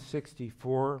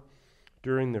 1964,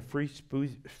 during the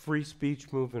free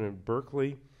speech movement in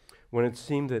Berkeley, when it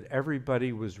seemed that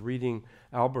everybody was reading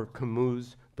Albert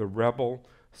Camus' The Rebel,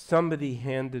 somebody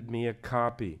handed me a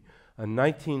copy, a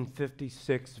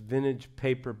 1956 vintage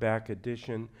paperback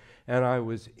edition, and I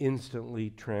was instantly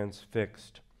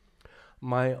transfixed.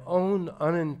 My own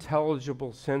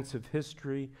unintelligible sense of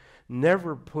history,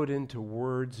 never put into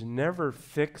words, never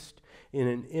fixed in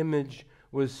an image,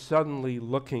 was suddenly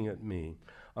looking at me.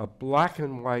 A black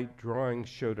and white drawing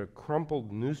showed a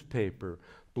crumpled newspaper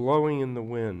blowing in the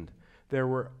wind. There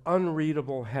were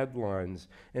unreadable headlines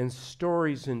and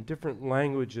stories in different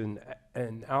languages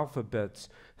and alphabets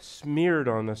smeared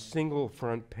on a single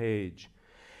front page.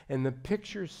 And the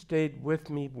picture stayed with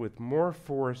me with more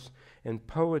force and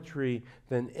poetry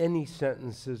than any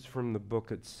sentences from the book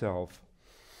itself.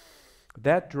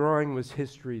 That drawing was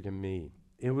history to me.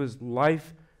 It was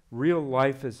life, real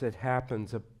life as it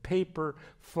happens, a paper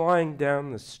flying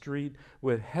down the street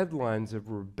with headlines of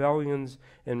rebellions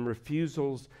and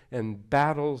refusals and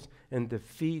battles and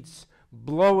defeats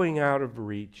blowing out of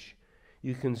reach.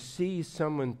 You can see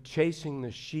someone chasing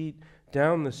the sheet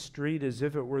down the street as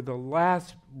if it were the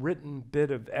last written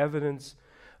bit of evidence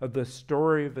of the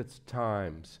story of its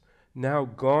times. Now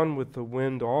gone with the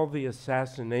wind, all the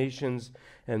assassinations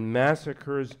and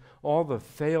massacres, all the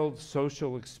failed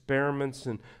social experiments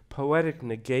and poetic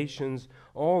negations,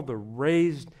 all the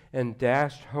raised and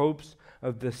dashed hopes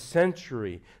of the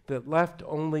century that left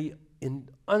only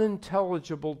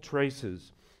unintelligible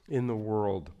traces in the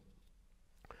world,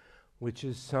 which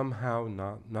is somehow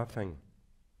not nothing.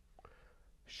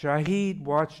 Shahid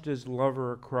watched his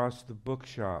lover across the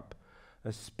bookshop,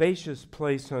 a spacious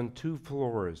place on 2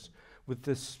 floors, with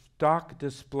the stock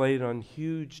displayed on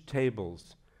huge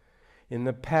tables. In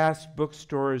the past,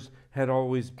 bookstores had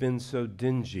always been so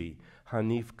dingy,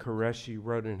 Hanif Qureshi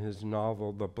wrote in his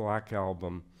novel, The Black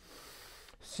Album.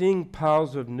 Seeing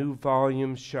piles of new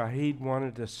volumes, Shahid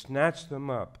wanted to snatch them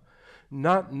up,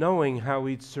 not knowing how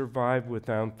he'd survive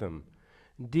without them.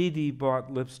 Didi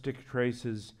bought lipstick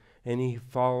traces, and he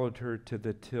followed her to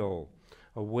the till,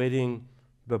 awaiting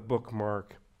the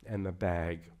bookmark and the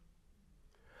bag.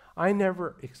 I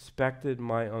never expected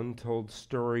my untold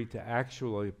story to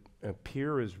actually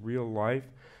appear as real life,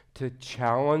 to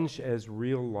challenge as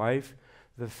real life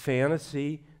the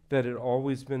fantasy that had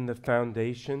always been the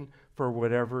foundation for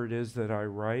whatever it is that I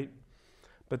write.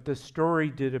 But the story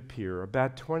did appear.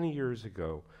 About 20 years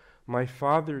ago, my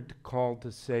father called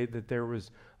to say that there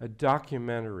was a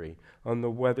documentary on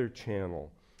the Weather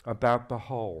Channel about the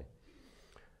hull.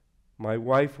 My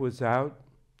wife was out.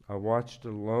 I watched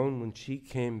alone. When she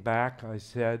came back, I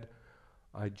said,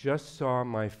 "I just saw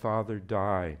my father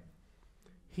die."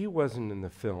 He wasn't in the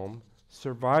film.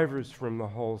 Survivors from the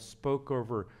hull spoke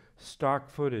over stock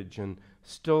footage and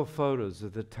still photos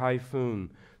of the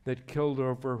typhoon that killed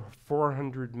over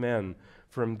 400 men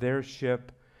from their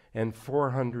ship and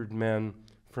 400 men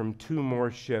from 2 more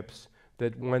ships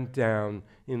that went down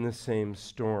in the same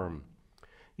storm.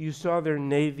 You saw their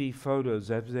Navy photos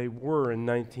as they were in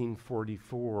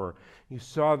 1944. You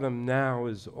saw them now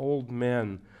as old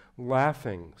men,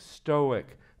 laughing,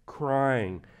 stoic,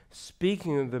 crying,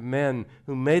 speaking of the men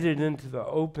who made it into the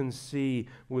open sea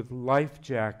with life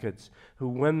jackets, who,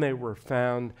 when they were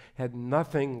found, had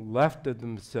nothing left of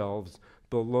themselves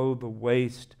below the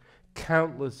waist,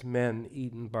 countless men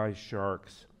eaten by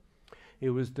sharks.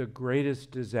 It was the greatest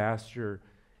disaster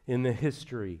in the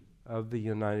history of the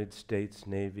United States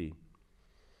Navy.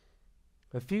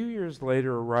 A few years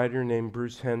later, a writer named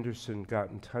Bruce Henderson got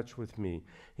in touch with me.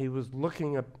 He was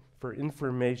looking up for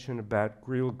information about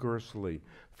Greil Marcus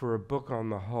for a book on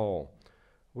the hull.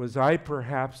 Was I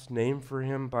perhaps named for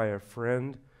him by a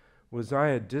friend? Was I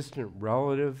a distant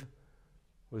relative?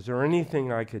 Was there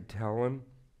anything I could tell him?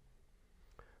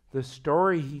 The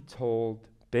story he told,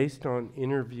 based on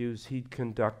interviews he'd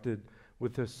conducted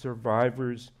with the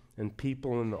survivors and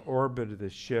people in the orbit of the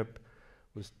ship,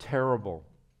 was terrible.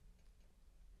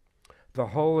 The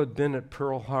hull had been at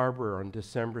Pearl Harbor on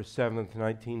December 7th,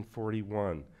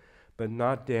 1941, but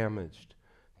not damaged.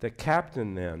 The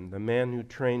captain then, the man who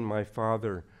trained my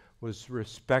father, was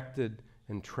respected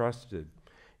and trusted.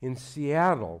 In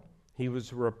Seattle, he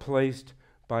was replaced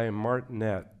by a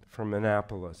martinet from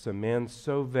Annapolis, a man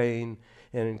so vain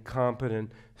and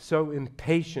incompetent, so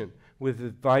impatient with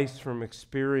advice from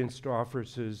experienced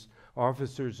officers,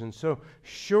 and so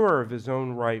sure of his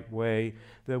own right way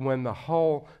that when the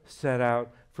hull set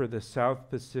out for the South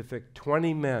Pacific,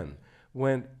 20 men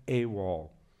went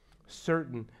AWOL,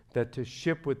 certain that to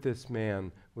ship with this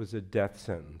man was a death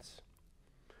sentence.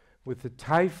 With the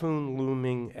typhoon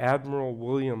looming, Admiral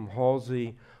William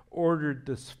Halsey ordered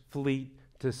the fleet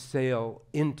to sail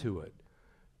into it,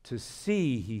 to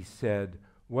see, he said,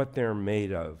 what they're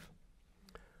made of.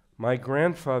 My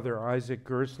grandfather, Isaac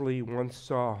Gersley, once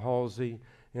saw Halsey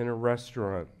in a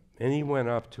restaurant, and he went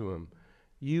up to him.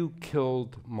 "You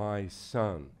killed my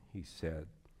son," he said.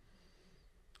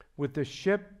 With the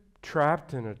ship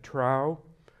trapped in a trough,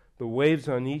 the waves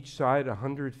on each side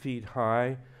 100 feet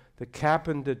high, the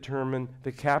captain determined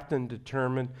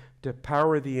to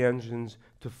power the engines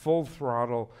to full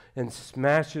throttle and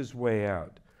smash his way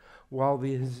out, while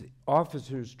his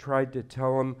officers tried to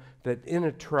tell him that in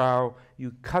a trough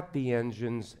you cut the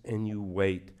engines and you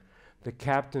wait. The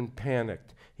captain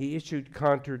panicked. He issued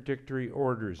contradictory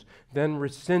orders, then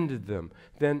rescinded them,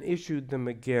 then issued them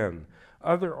again.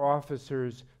 Other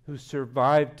officers who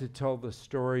survived to tell the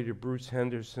story to Bruce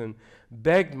Henderson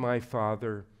begged my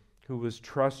father, who was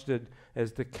trusted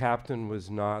as the captain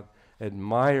was not,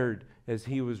 admired as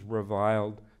he was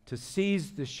reviled, to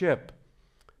seize the ship,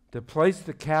 to place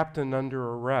the captain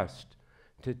under arrest,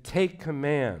 to take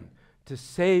command, to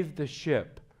save the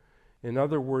ship. In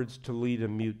other words, to lead a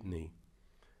mutiny.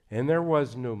 And there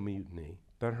was no mutiny.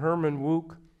 But Herman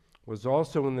Wouk was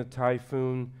also in the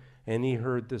typhoon, and he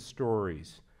heard the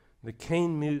stories. The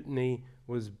Cain mutiny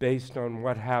was based on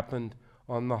what happened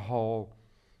on the hull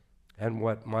and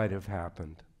what might have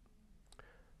happened.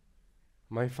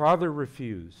 My father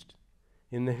refused.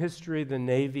 In the history of the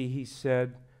Navy, he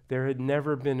said, there had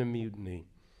never been a mutiny.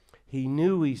 He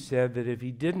knew, he said, that if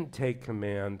he didn't take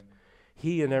command,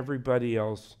 he and everybody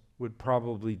else would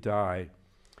probably die.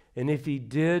 And if he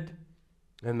did,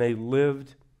 and they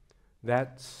lived,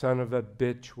 that son of a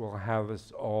bitch will have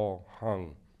us all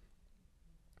hung.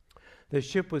 The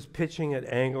ship was pitching at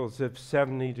angles of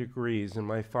 70 degrees, and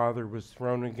my father was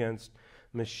thrown against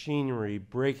machinery,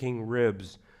 breaking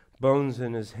ribs, bones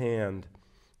in his hand,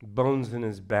 bones in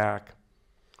his back.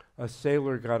 A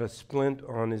sailor got a splint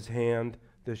on his hand.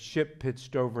 The ship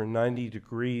pitched over 90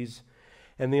 degrees,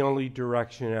 and the only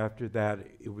direction after that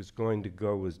it was going to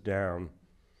go was down.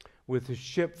 With the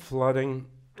ship flooding,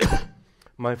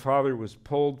 my father was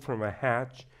pulled from a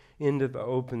hatch into the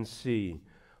open sea.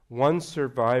 One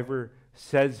survivor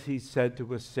says he said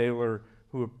to a sailor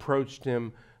who approached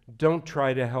him, "Don't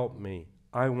try to help me.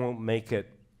 I won't make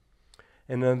it."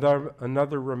 And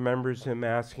another remembers him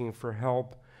asking for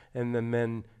help, and the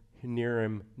men near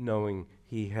him knowing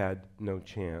he had no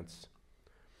chance.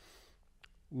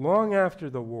 Long after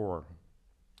the war,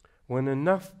 when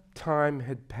enough time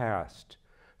had passed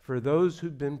for those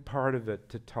who'd been part of it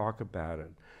to talk about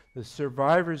it, the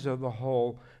survivors of the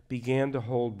hull began to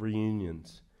hold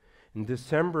reunions. In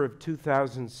December of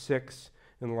 2006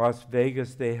 in Las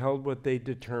Vegas, they held what they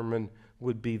determined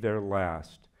would be their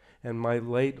last, and my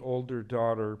late older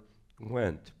daughter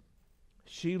went.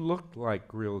 She looked like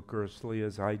Greil Marcus,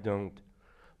 as I don't.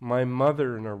 My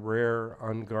mother, in a rare,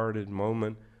 unguarded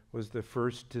moment, was the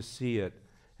first to see it,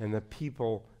 and the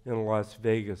people in Las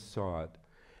Vegas saw it.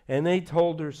 And they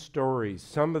told her stories,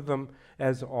 some of them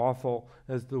as awful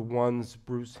as the ones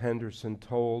Bruce Henderson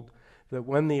told, that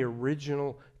when the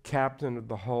original captain of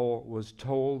the hull was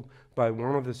told by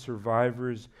one of the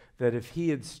survivors that if he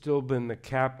had still been the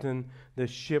captain, the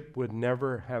ship would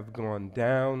never have gone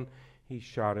down, he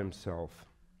shot himself.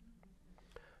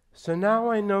 So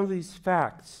now I know these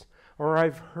facts, or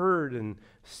I've heard in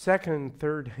second and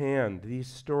third hand these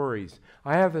stories.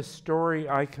 I have a story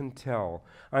I can tell.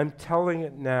 I'm telling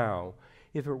it now.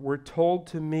 If it were told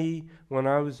to me when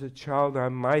I was a child, I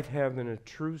might have, in a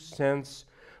true sense,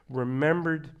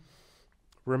 remembered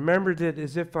it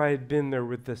as if I had been there,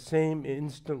 with the same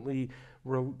instantly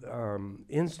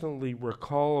recallable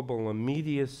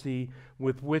immediacy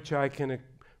with which I can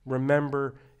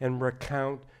remember and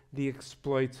recount the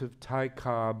exploits of Ty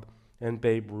Cobb and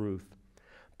Babe Ruth.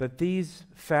 But these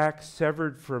facts,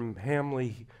 severed from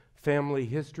family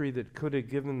history that could have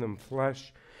given them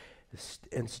flesh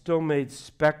and still made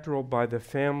spectral by the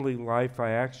family life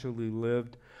I actually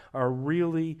lived, are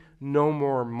really no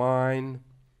more mine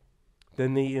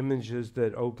than the images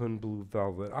that open Blue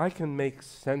Velvet. I can make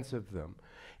sense of them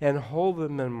and hold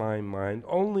them in my mind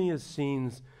only as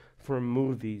scenes from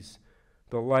movies,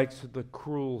 the likes of The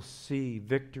Cruel Sea,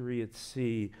 Victory at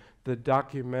Sea, the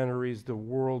documentaries The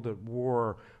World at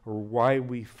War, or Why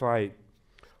We Fight,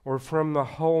 or from the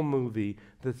Hull movie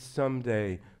that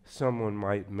someday someone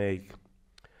might make.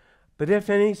 But if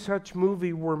any such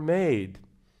movie were made,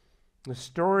 the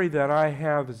story that I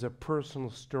have as a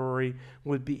personal story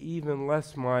would be even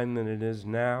less mine than it is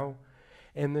now.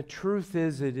 And the truth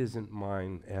is, it isn't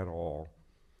mine at all.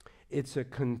 It's a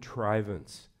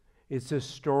contrivance. It's a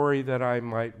story that I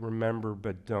might remember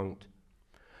but don't.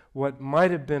 What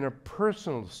might have been a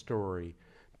personal story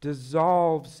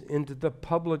dissolves into the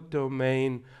public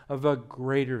domain of a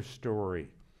greater story,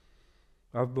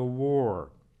 of the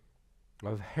war,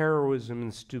 of heroism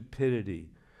and stupidity,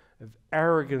 of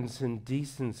arrogance and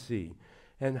decency,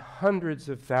 and hundreds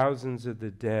of thousands of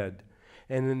the dead.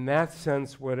 And in that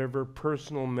sense, whatever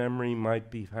personal memory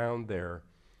might be found there,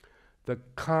 the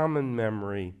common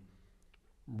memory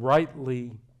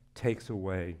rightly takes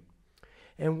away.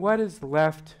 And what is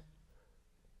left,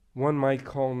 one might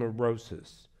call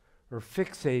neurosis, or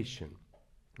fixation,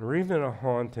 or even a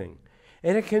haunting.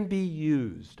 And it can be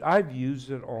used. I've used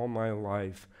it all my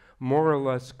life, more or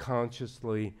less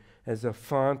consciously, as a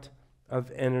font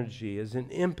of energy, as an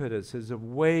impetus, as a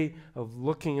way of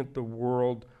looking at the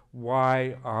world,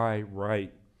 why I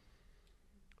write.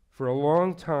 For a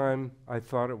long time, I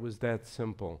thought it was that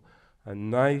simple. A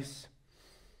nice,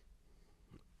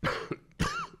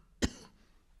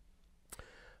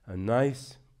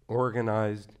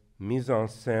 organized mise en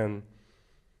scène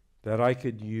that I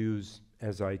could use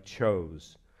as I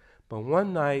chose. But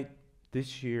one night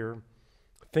this year,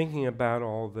 thinking about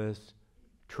all this,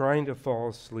 trying to fall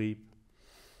asleep,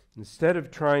 instead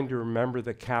of trying to remember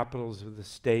the capitals of the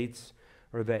states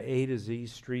or the A to Z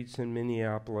streets in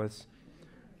Minneapolis,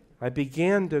 I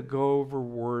began to go over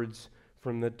words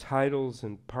from the titles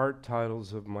and part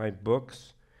titles of my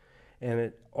books, and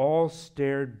it all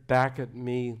stared back at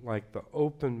me like the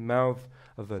open mouth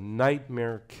of a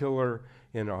nightmare killer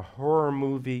in a horror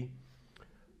movie.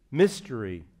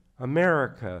 Mystery,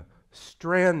 America,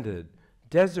 Stranded,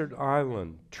 Desert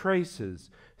Island, Traces,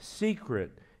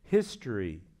 Secret,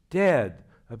 History, Dead,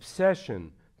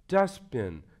 Obsession,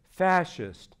 Dustbin,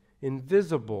 Fascist,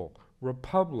 Invisible,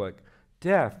 Republic,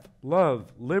 Death,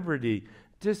 Love, Liberty,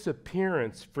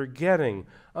 Disappearance, Forgetting,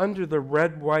 Under the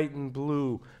Red, White, and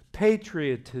Blue,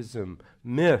 Patriotism,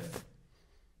 Myth.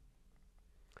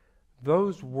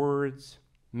 Those words,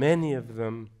 many of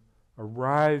them,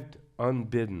 arrived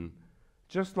unbidden,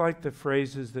 just like the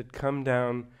phrases that come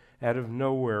down out of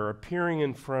nowhere, appearing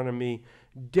in front of me,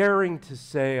 daring to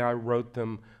say I wrote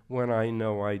them when I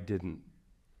know I didn't.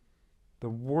 The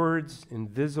words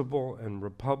Invisible and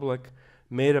Republic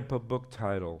made up a book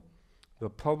title. The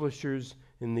publishers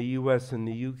in the US and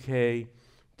the UK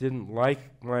didn't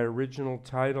like my original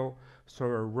title, so I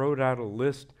wrote out a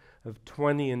list of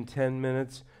 20 and 10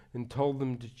 minutes and told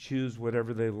them to choose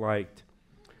whatever they liked.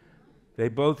 They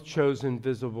both chose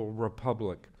Invisible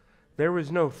Republic. There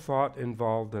was no thought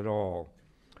involved at all.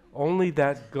 Only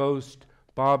that ghost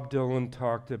Bob Dylan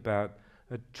talked about,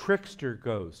 a trickster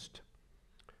ghost.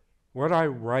 What I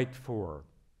write for: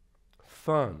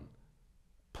 fun,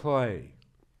 play,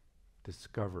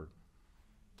 discover.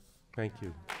 Thank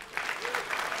you.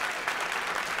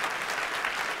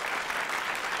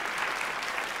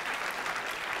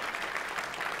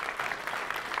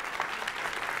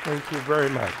 Thank you very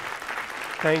much.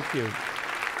 Thank you.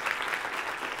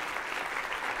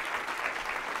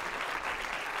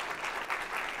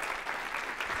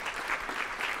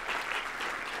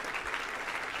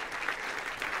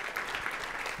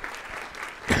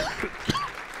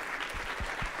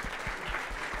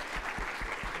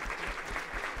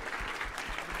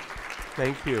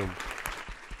 Thank you.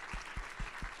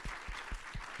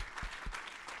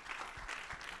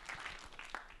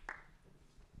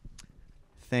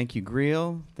 Thank you,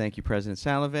 Greil. Thank you, President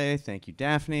Salovey. Thank you,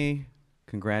 Daphne.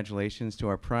 Congratulations to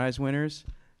our prize winners.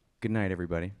 Good night,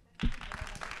 everybody.